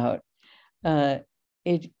thinking about,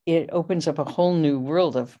 it opens up a whole new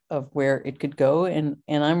world of where it could go. And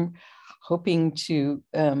I'm hoping to,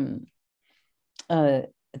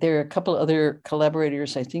 there are a couple other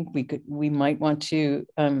collaborators I think we might want to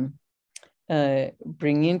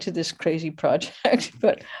bring into this crazy project.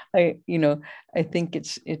 But I think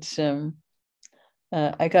it's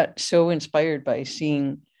I got so inspired by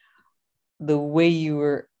seeing the way you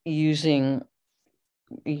were using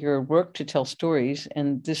your work to tell stories,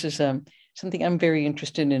 and this is something I'm very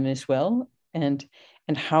interested in as well. And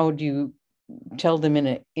how do you tell them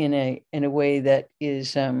in a way that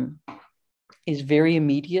is very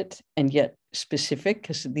immediate and yet specific,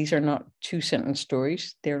 because these are not 2-sentence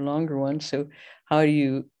stories, they're longer ones. So how do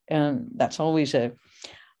you, that's always a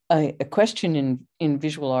question in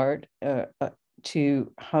visual art,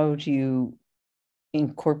 to how do you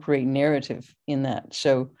incorporate narrative in that?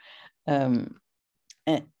 So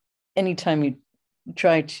anytime you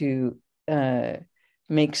try to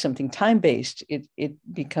make something time-based, it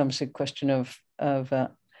becomes a question of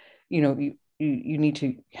you need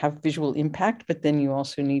to have visual impact, but then you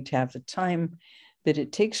also need to have the time that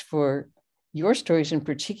it takes for your stories in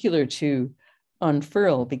particular to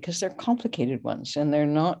unfurl, because they're complicated ones and they're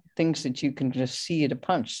not things that you can just see at a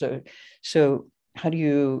punch. So how do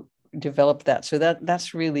you develop that? So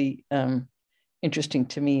that's really interesting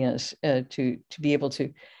to me, as to be able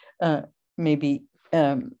to maybe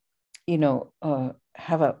have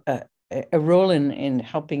a role in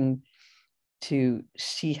helping to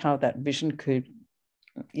see how that vision could,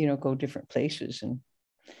 go different places. And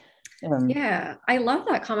yeah, I love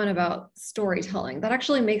that comment about storytelling. That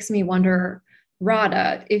actually makes me wonder,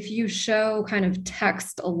 Rada, if you show kind of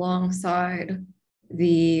text alongside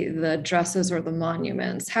the dresses or the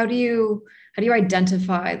monuments, how do you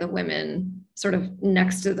identify the women sort of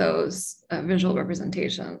next to those visual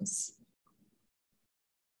representations?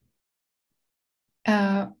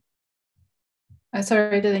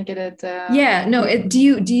 Sorry, I didn't get it.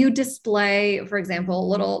 Do you display, for example,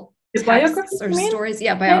 little The biographies or stories?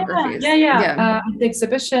 Yeah, biographies. At the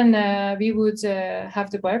exhibition, we would have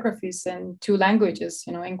the biographies in two languages,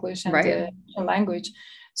 English and Russian language.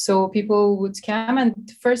 So people would come, and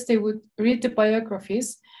first they would read the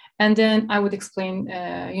biographies, and then I would explain,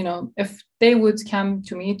 if they would come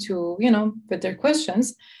to me to, with their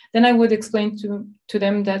questions, then I would explain to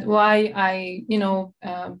them that why I,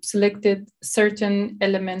 selected certain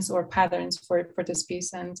elements or patterns for this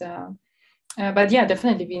piece. And but yeah,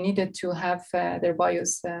 definitely we needed to have their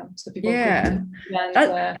bios so people could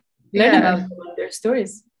learn about their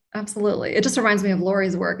stories. Absolutely. It just reminds me of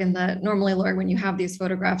Laurie's work in that normally, Laurie, when you have these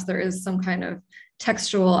photographs, there is some kind of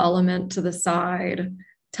textual element to the side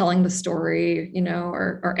telling the story,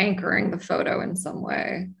 or anchoring the photo in some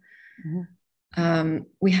way. Mm-hmm.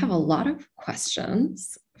 We have a lot of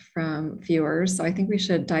questions from viewers, so I think we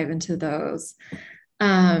should dive into those.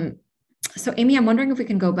 So Amy, I'm wondering if we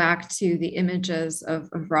can go back to the images of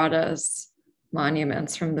Rada's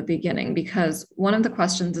monuments from the beginning, because one of the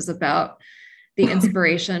questions is about the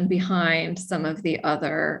inspiration behind some of the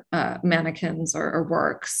other mannequins or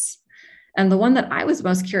works. And the one that I was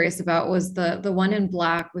most curious about was the one in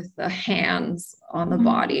black with the hands on the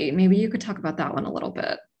body. Maybe you could talk about that one a little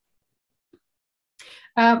bit.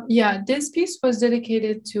 This piece was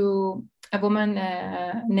dedicated to a woman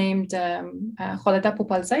named Khaleda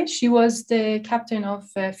Popalzai. She was the captain of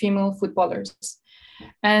female footballers.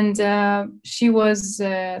 And she was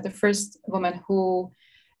the first woman who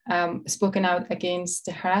spoken out against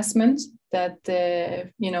the harassment that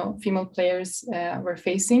the female players were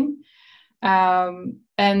facing.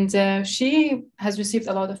 And she has received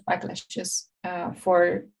a lot of backlashes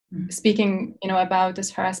for speaking, about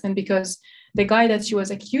this harassment, because the guy that she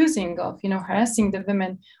was accusing of, harassing the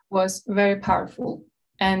women was very powerful.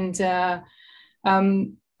 And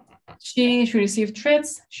she received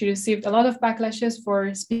threats. She received a lot of backlashes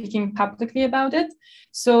for speaking publicly about it.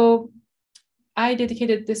 So I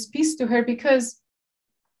dedicated this piece to her because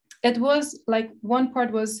it was like one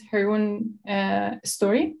part was her own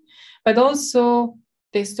story, but also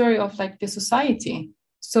the story of like the society.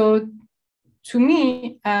 So to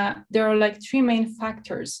me, there are like three main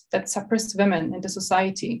factors that suppress women in the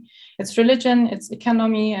society. It's religion, it's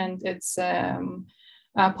economy, and it's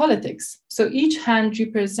politics. So each hand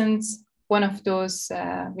represents one of those,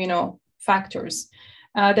 factors.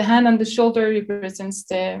 The hand on the shoulder represents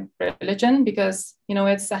the religion because,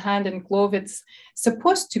 it's a hand and glove. It's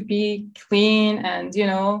supposed to be clean and,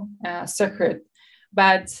 sacred.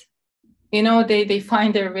 But, they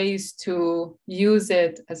find their ways to use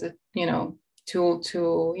it as a, tool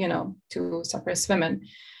to suppress women.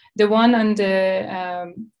 The one on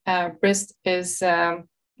the breast is that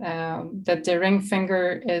the ring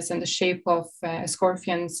finger is in the shape of a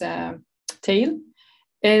scorpion's tail.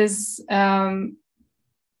 Is a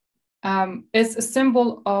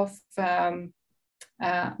symbol of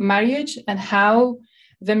marriage and how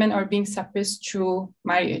women are being suppressed through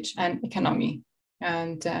marriage and economy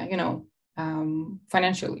and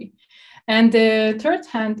financially. And the third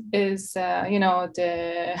hand is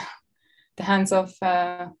the hands of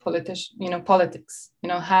politics,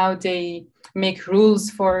 how they make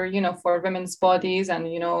rules for women's bodies and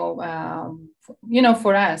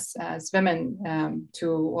for us as women to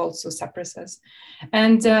also suppress us.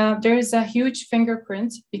 And there is a huge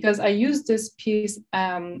fingerprint because I used this piece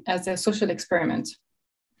as a social experiment.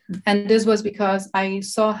 And this was because I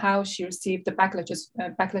saw how she received the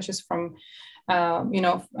backlashes from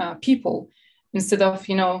people instead of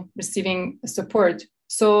receiving support.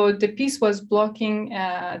 So the piece was blocking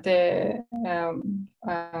the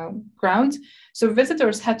ground. So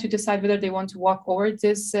visitors had to decide whether they want to walk over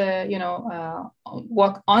this,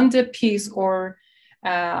 walk on the piece or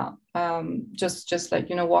just like,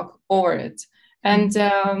 walk over it. And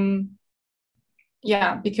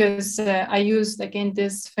because I used, again,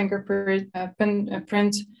 this fingerprint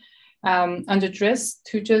print on the dress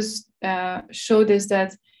to just show this,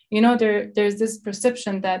 that there's this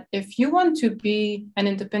perception that if you want to be an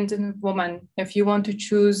independent woman, if you want to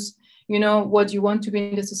choose, what you want to be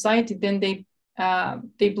in the society, then they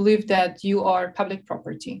believe that you are public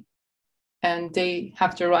property, and they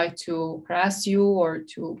have the right to harass you or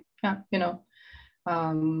to,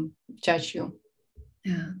 judge you.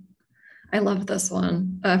 Yeah, I love this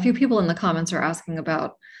one. A few people in the comments are asking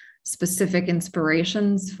about specific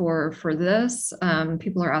inspirations for this.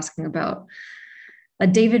 People are asking about a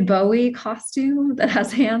David Bowie costume that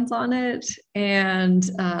has hands on it, and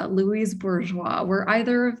Louise Bourgeois. Were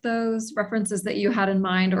either of those references that you had in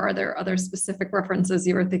mind, or are there other specific references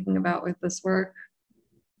you were thinking about with this work?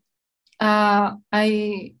 I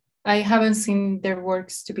haven't seen their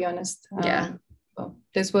works, to be honest.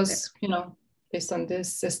 this was, based on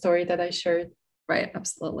this story that I shared. Right,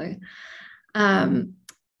 absolutely.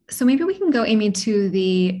 So maybe we can go, Amy, to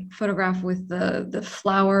the photograph with the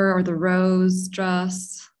flower or the rose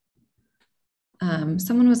dress.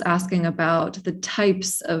 Someone was asking about the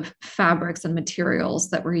types of fabrics and materials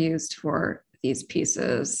that were used for these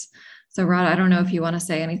pieces. So Rada, I don't know if you want to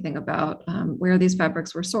say anything about where these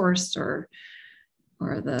fabrics were sourced or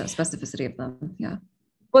the specificity of them. Yeah.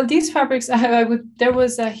 Well, these fabrics, there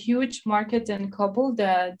was a huge market in Kabul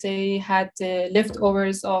that they had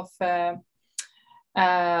leftovers of,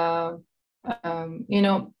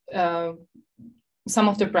 some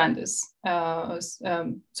of the brands.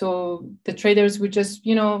 So the traders would just,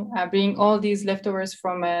 bring all these leftovers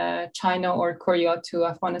from China or Korea to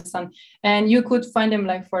Afghanistan, and you could find them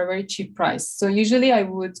like for a very cheap price. So usually I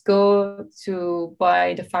would go to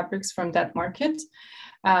buy the fabrics from that market,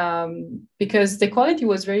 because the quality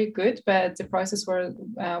was very good, but the prices were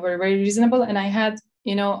very reasonable, and I had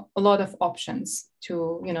a lot of options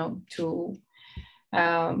to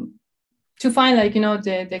find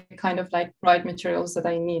the kind of like right materials that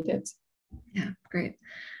I needed. Yeah, great.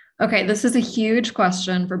 Okay, this is a huge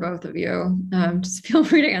question for both of you. Just feel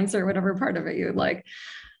free to answer whatever part of it you would like.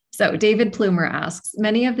 So David Plumer asks,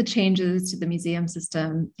 many of the changes to the museum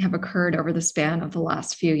system have occurred over the span of the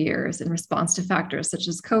last few years in response to factors such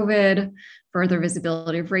as COVID, further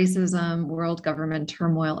visibility of racism, world government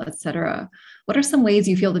turmoil, etc. What are some ways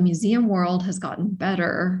you feel the museum world has gotten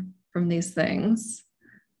better from these things?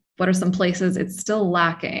 What are some places it's still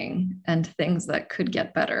lacking and things that could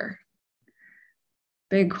get better?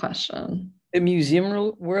 Big question. The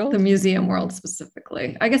museum world? The museum world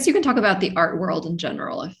specifically. I guess you can talk about the art world in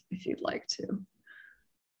general if you'd like to.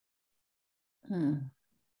 The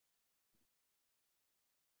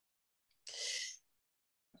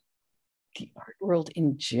art world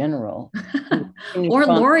in general. Or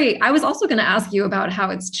Laurie, I was also going to ask you about how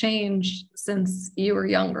it's changed since you were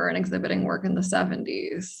younger and exhibiting work in the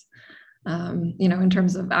 70s, in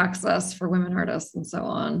terms of access for women artists and so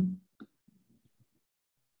on.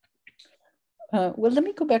 Well, let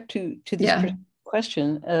me go back to this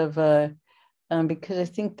question of, because I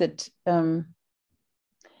think that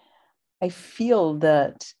I feel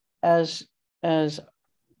that as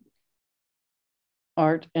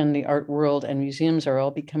art and the art world and museums are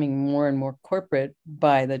all becoming more and more corporate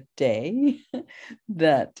by the day,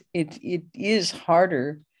 that it is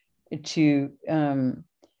harder to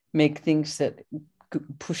make things that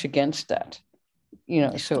push against that.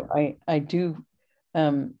 So I do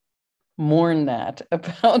mourn that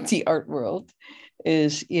about the art world,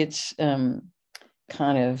 is its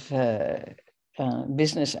kind of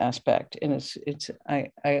business aspect, and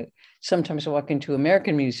I sometimes walk into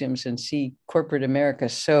American museums and see corporate America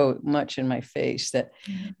so much in my face that,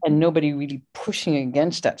 and nobody really pushing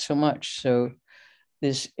against that so much. So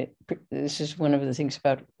this is one of the things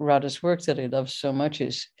about Rada's work that I love so much,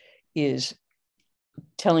 is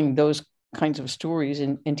telling those kinds of stories,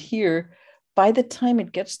 and here, by the time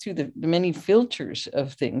it gets through the many filters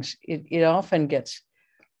of things, it often gets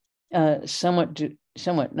very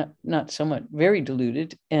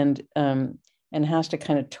diluted, and has to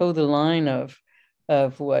kind of toe the line of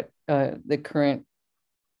what the current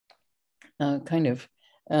kind of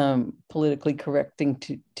politically correct thing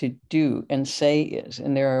to do and say is,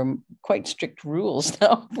 and there are quite strict rules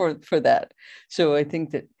now for that. So I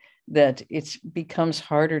think that it becomes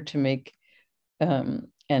harder to make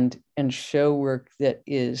and show work that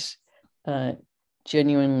is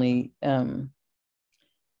genuinely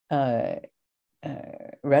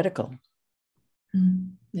radical.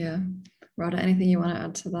 Yeah. Rada, anything you want to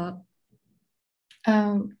add to that?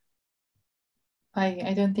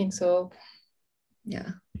 I don't think so.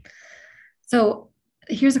 Yeah. So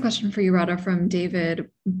here's a question for you, Rada, from David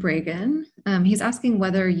Bragan. He's asking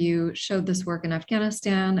whether you showed this work in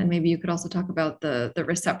Afghanistan, and maybe you could also talk about the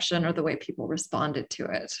reception or the way people responded to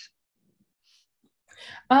it.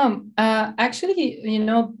 Actually,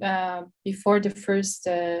 before the first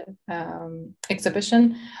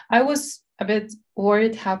exhibition, I was a bit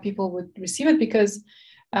worried how people would receive it, because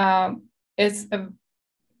it's a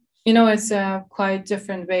quite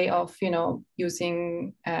different way of,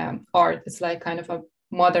 using art. It's like kind of a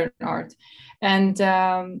modern art. And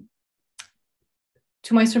to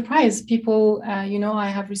my surprise, people, I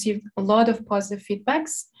have received a lot of positive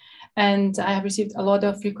feedbacks, and I have received a lot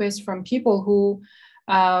of requests from people who,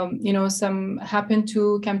 some happened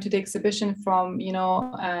to come to the exhibition from,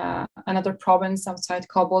 another province outside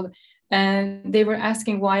Kabul. And they were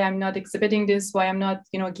asking why I'm not exhibiting this, why I'm not,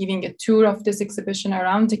 giving a tour of this exhibition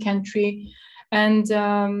around the country. And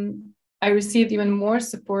I received even more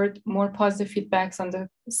support, more positive feedbacks on the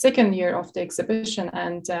second year of the exhibition.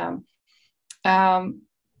 And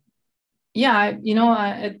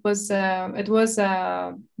it was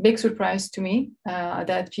a big surprise to me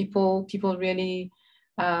that people really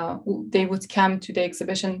they would come to the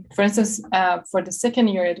exhibition. For instance, for the second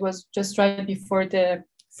year, it was just right before the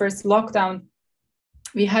first lockdown.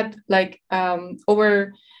 We had like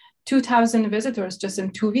over 2,000 visitors just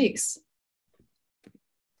in 2 weeks.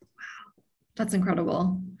 That's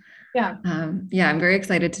incredible. Yeah. I'm very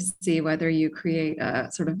excited to see whether you create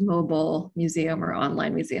a sort of mobile museum or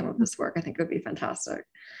online museum of this work. I think it would be fantastic.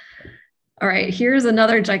 All right, here's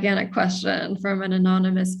another gigantic question from an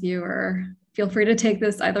anonymous viewer. Feel free to take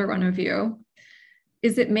this, either one of you.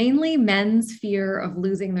 Is it mainly men's fear of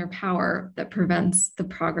losing their power that prevents the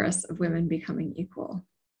progress of women becoming equal?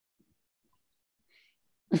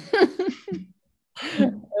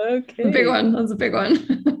 Okay. Big one. That's a big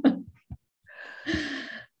one.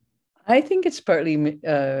 I think it's partly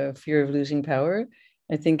fear of losing power.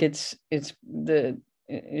 I think it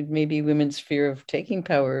may be women's fear of taking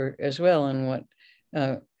power as well, and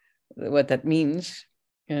what that means.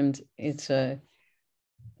 And it's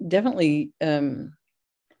definitely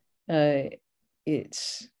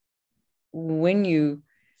it's when you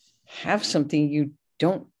have something, you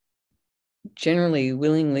don't generally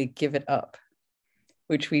willingly give it up,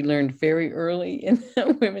 which we learned very early in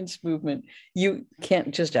the women's movement. You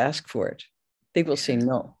can't just ask for it. They will say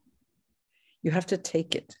no. You have to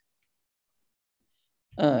take it.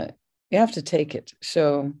 You have to take it.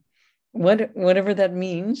 So whatever that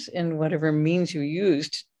means, and whatever means you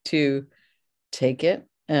used to take it,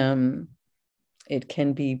 it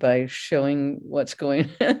can be by showing what's going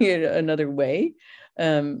another way.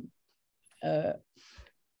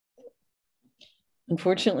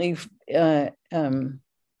 Unfortunately, a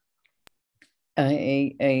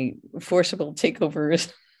forcible takeover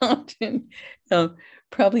is often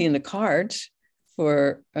probably in the cards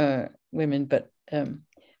for women, but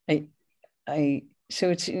so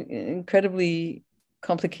it's an incredibly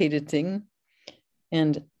complicated thing,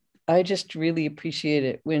 and I just really appreciate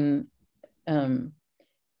it when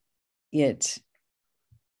it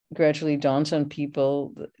gradually dawns on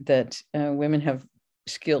people that women have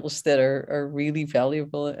skills that are really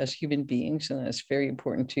valuable as human beings, and it's very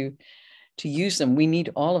important to use them. We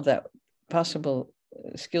need all of that possible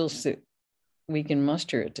skills that we can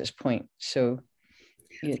muster at this point. So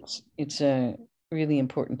it's really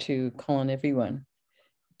important to call on everyone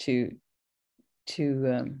to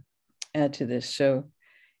add to this. So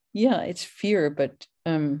yeah, it's fear, but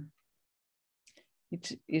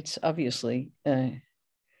it's obviously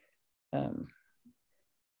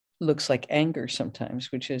looks like anger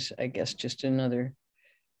sometimes, which is, I guess, just another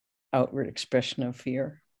outward expression of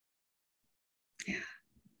fear. Yeah.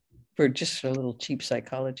 For just a little cheap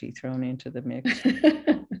psychology thrown into the mix.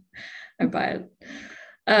 I buy it.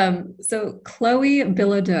 So Chloe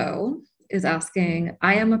Bilodeau is asking,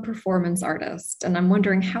 I am a performance artist, and I'm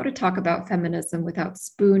wondering how to talk about feminism without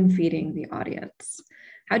spoon feeding the audience.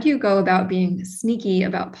 How do you go about being sneaky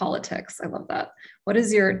about politics? I love that. What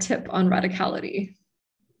is your tip on radicality?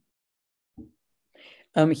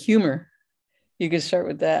 Humor. You can start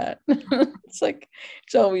with that.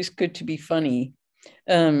 It's always good to be funny.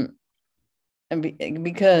 And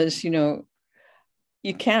because, you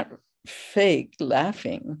can't fake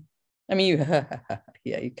laughing. I mean,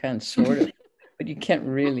 you can sort of, but you can't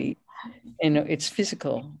really, it's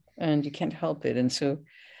physical and you can't help it. And so,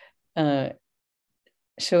 I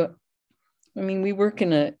mean, we work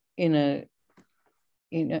in a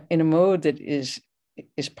mode that is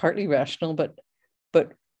partly rational, but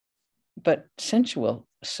sensual.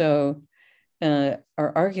 So our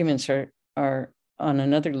arguments are on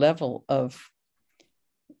another level of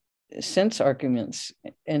sense arguments.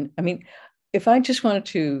 And I mean, if I just wanted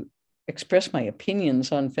to express my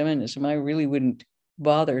opinions on feminism, I really wouldn't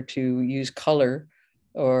bother to use color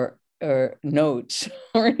or notes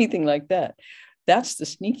or anything like that. That's the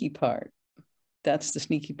sneaky part. That's the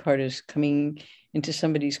sneaky part, is coming into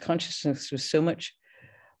somebody's consciousness with so much.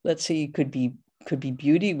 Let's say it could be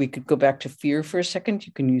beauty. We could go back to fear for a second.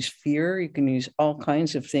 You can use fear. You can use all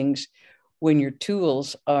kinds of things when your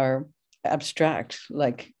tools are abstract,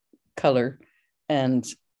 like color. And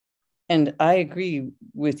I agree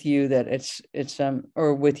with you that it's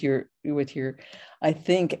or with your I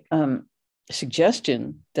think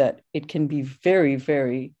suggestion that it can be very,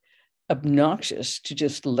 very obnoxious to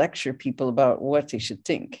just lecture people about what they should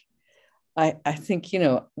think. I think,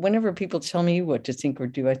 whenever people tell me what to think or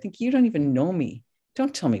do, I think, you don't even know me.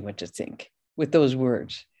 Don't tell me what to think with those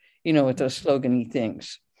words, with those slogan-y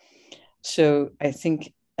things. So I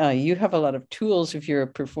think you have a lot of tools if you're a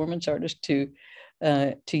performance artist to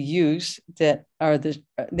use that are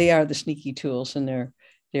the sneaky tools, and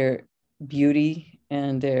their beauty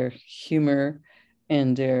and their humor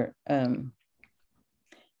and their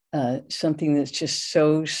something that's just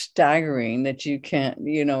so staggering that you can't,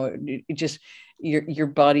 it just your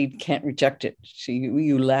body can't reject it. So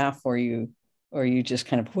you laugh or you just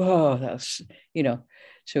kind of, whoa, that's,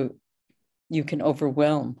 so you can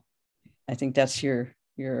overwhelm. I think that's your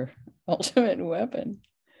ultimate weapon.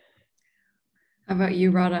 How about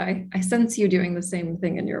you, Rada? I sense you doing the same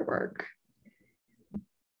thing in your work.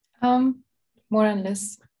 More and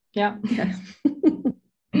less. Yeah. Yeah.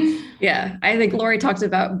 Yeah, I think Laurie talked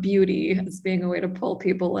about beauty as being a way to pull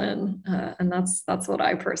people in, and that's what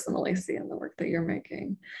I personally see in the work that you're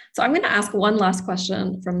making. So I'm going to ask one last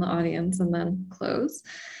question from the audience and then close.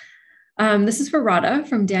 This is for Rada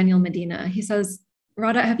from Daniel Medina. He says,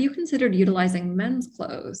 Rada, have you considered utilizing men's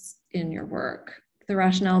clothes in your work? The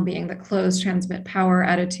rationale being that clothes transmit power,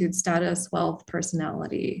 attitude, status, wealth,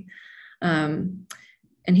 personality. And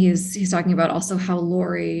he's talking about also how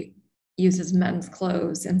Laurie uses men's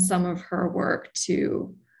clothes in some of her work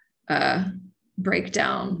to break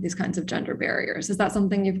down these kinds of gender barriers. Is that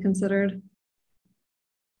something you've considered?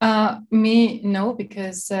 Me, no,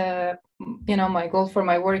 because my goal for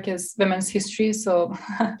my work is women's history. So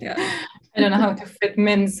yeah. I don't know how to fit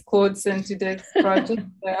men's clothes into this project.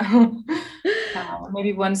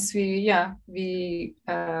 Maybe once we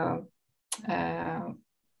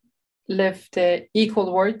live the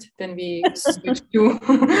equal world, then we switch to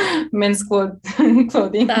men's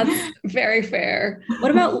clothing. That's very fair.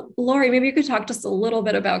 What about Laurie? Maybe you could talk just a little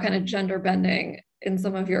bit about kind of gender bending in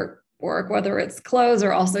some of your work, whether it's clothes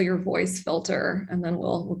or also your voice filter, and then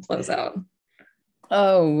we'll close out.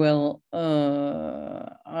 Oh, well,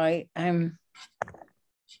 I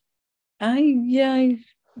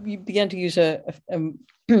began to use a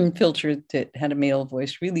filter that had a male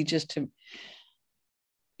voice, really just to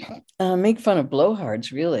make fun of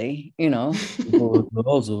blowhards, really,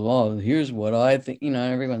 here's what I think,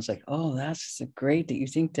 everyone's like, oh, that's great that you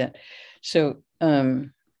think that. So,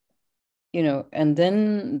 and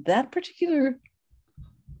then that particular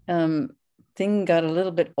thing got a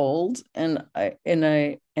little bit old, and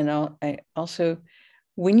I also,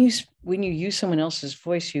 when you use someone else's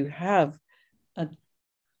voice, you have a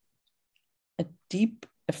deep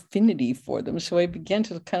affinity for them. So I began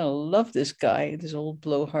to kind of love this guy, this old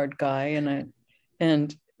blowhard guy,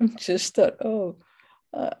 and just thought,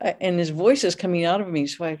 and his voice is coming out of me,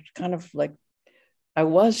 so I kind of like, I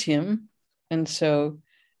was him, and so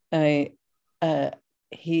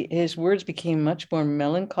his words became much more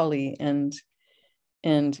melancholy and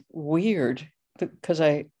weird, because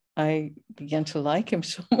I began to like him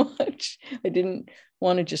so much. I didn't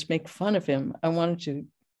want to just make fun of him. I wanted to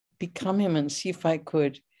become him and see if I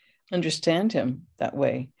could understand him that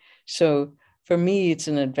way. So for me, it's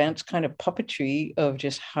an advanced kind of puppetry of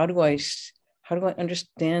just how do I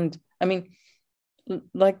understand? I mean,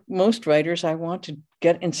 like most writers, I want to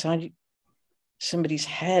get inside somebody's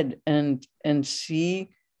head and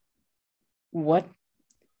see who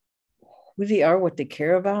they are, what they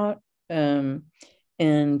care about, and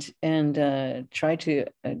try to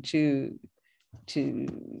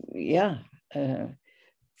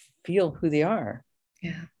feel who they are.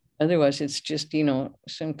 Yeah. Otherwise, it's just,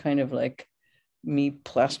 some kind of like me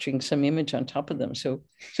plastering some image on top of them. So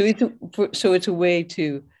it's a way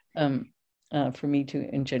to for me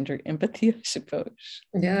to engender empathy, I suppose.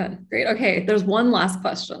 Yeah, great. Okay, there's one last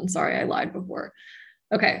question. Sorry, I lied before.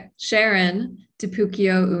 Okay, Sharon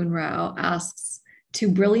Tipukio Unrao asks, to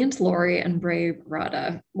brilliant Laurie and brave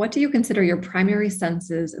Rada, what do you consider your primary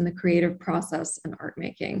senses in the creative process and art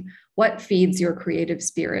making? What feeds your creative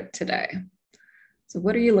spirit today? So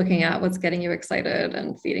what are you looking at? What's getting you excited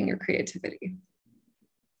and feeding your creativity?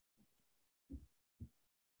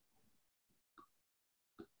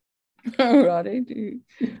 Rada,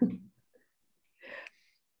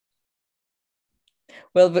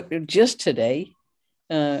 well, but just today,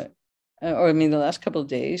 the last couple of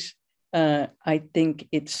days, I think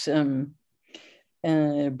it's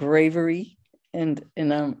bravery, and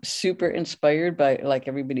I'm super inspired by, like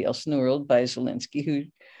everybody else in the world, by Zelensky, who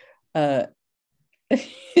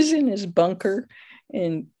is in his bunker,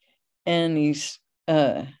 and he's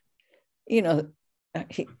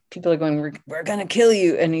people are going, we're gonna kill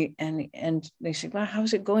you, and they say, well,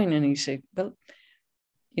 how's it going? And he said, well,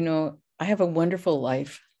 I have a wonderful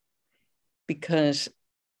life because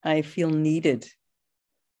I feel needed.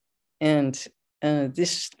 And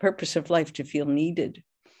this is the purpose of life, to feel needed.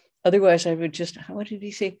 Otherwise, I would just, what did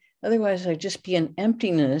he say? Otherwise, I'd just be an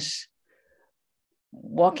emptiness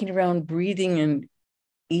walking around, breathing and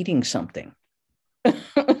eating something.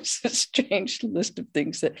 It's a strange list of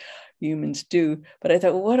things that humans do. But I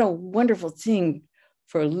thought, what a wonderful thing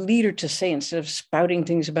for a leader to say, instead of spouting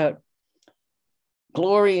things about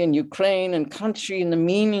glory in Ukraine and country and the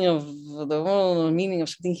meaning of the world, the meaning of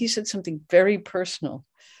something. He said something very personal.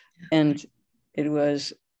 And it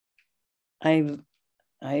was, I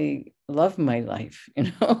love my life,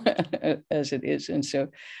 as it is. And so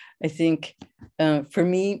I think for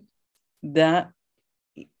me, that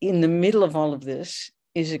in the middle of all of this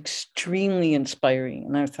is extremely inspiring.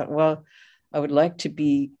 And I thought, well, I would like to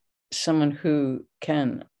be someone who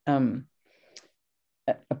can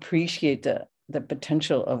appreciate the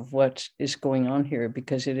potential of what is going on here,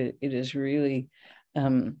 because it is really,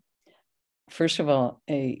 first of all,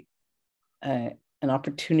 an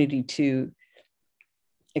opportunity to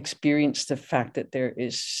experience the fact that there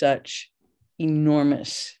is such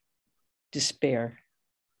enormous despair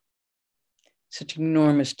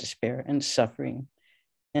and suffering.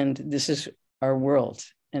 And this is our world.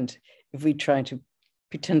 And if we try to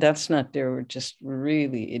pretend that's not there, we're just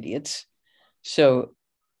really idiots. So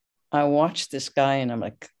I watched this guy and I'm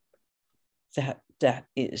like, that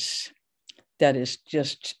is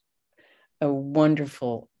just a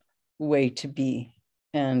wonderful way to be,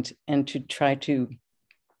 and to try to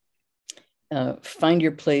find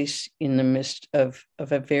your place in the midst of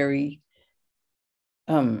a very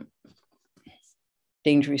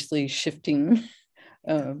dangerously shifting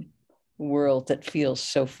world that feels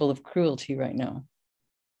so full of cruelty right now.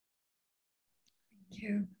 Thank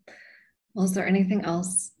you. Well, is there anything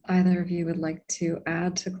else either of you would like to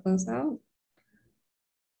add to close out?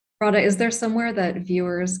 Rada, is there somewhere that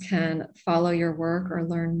viewers can follow your work or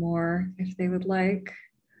learn more if they would like?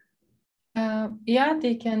 Yeah,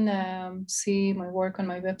 they can see my work on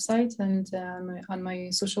my website and on my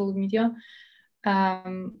social media.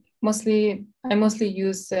 I mostly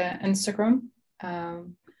use Instagram,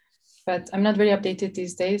 but I'm not very updated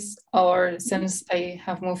these days, or since I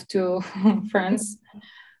have moved to France.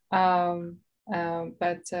 Yeah.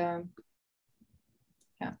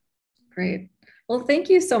 Great. Well, thank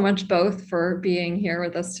you so much both for being here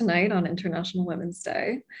with us tonight on International Women's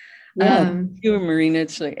Day. Yeah, thank you, Marina.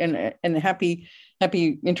 It's like, and happy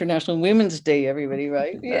International Women's Day, everybody,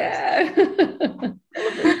 right? Yeah.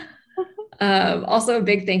 Also, a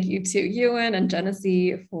big thank you to Ewan and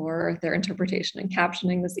Genesee for their interpretation and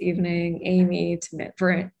captioning this evening, Amy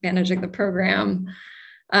for managing the program.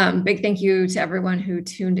 Big thank you to everyone who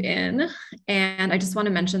tuned in. And I just want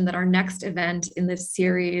to mention that our next event in this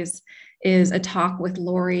series is a talk with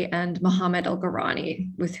Laurie and Mohammed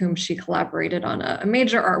El-Garani, with whom she collaborated on a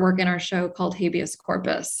major artwork in our show called Habeas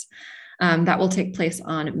Corpus. That will take place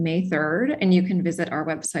on May 3rd, and you can visit our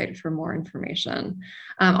website for more information.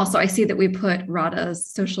 Also, I see that we put Rada's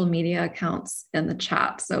social media accounts in the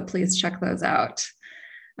chat, so please check those out.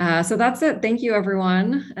 So that's it. Thank you,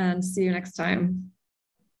 everyone, and see you next time.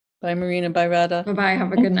 Bye, Marina. Bye, Rada. Bye-bye.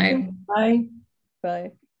 Have a good night. Bye.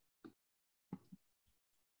 Bye.